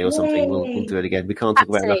April or May or something. We'll do it again. We can't talk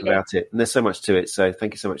about enough about it, and there's so much to it. So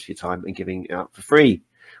thank you so much for your time and giving it up for free,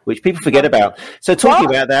 which people forget about. So talking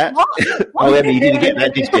about that, oh, Emma, you didn't get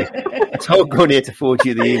that, did you? I told Grania to forward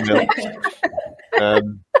you the email.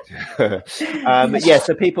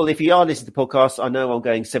 So people, if you are listening to podcasts, I know I'm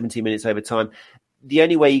going 17 minutes over time. the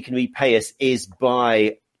only way you can repay us is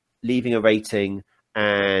by leaving a rating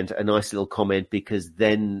and a nice little comment, because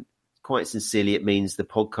then quite sincerely it means the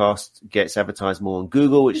podcast gets advertised more on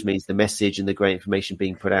Google, which means the message and the great information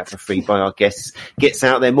being put out for free by our guests gets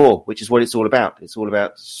out there more, which is what it's all about. It's all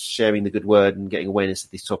about sharing the good word and getting awareness of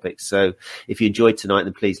these topics. So if you enjoyed tonight,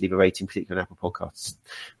 then please leave a rating, particularly on Apple Podcasts.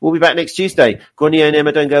 We'll be back next Tuesday. Gráinne and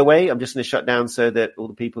Emma, don't go away. I'm just going to shut down so that all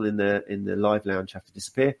the people in the live lounge have to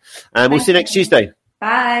disappear. And we'll see you next Tuesday.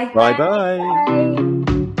 Bye. Bye-bye.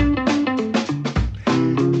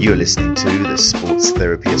 You're listening to the Sports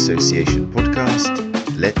Therapy Association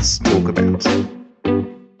podcast. Let's talk about.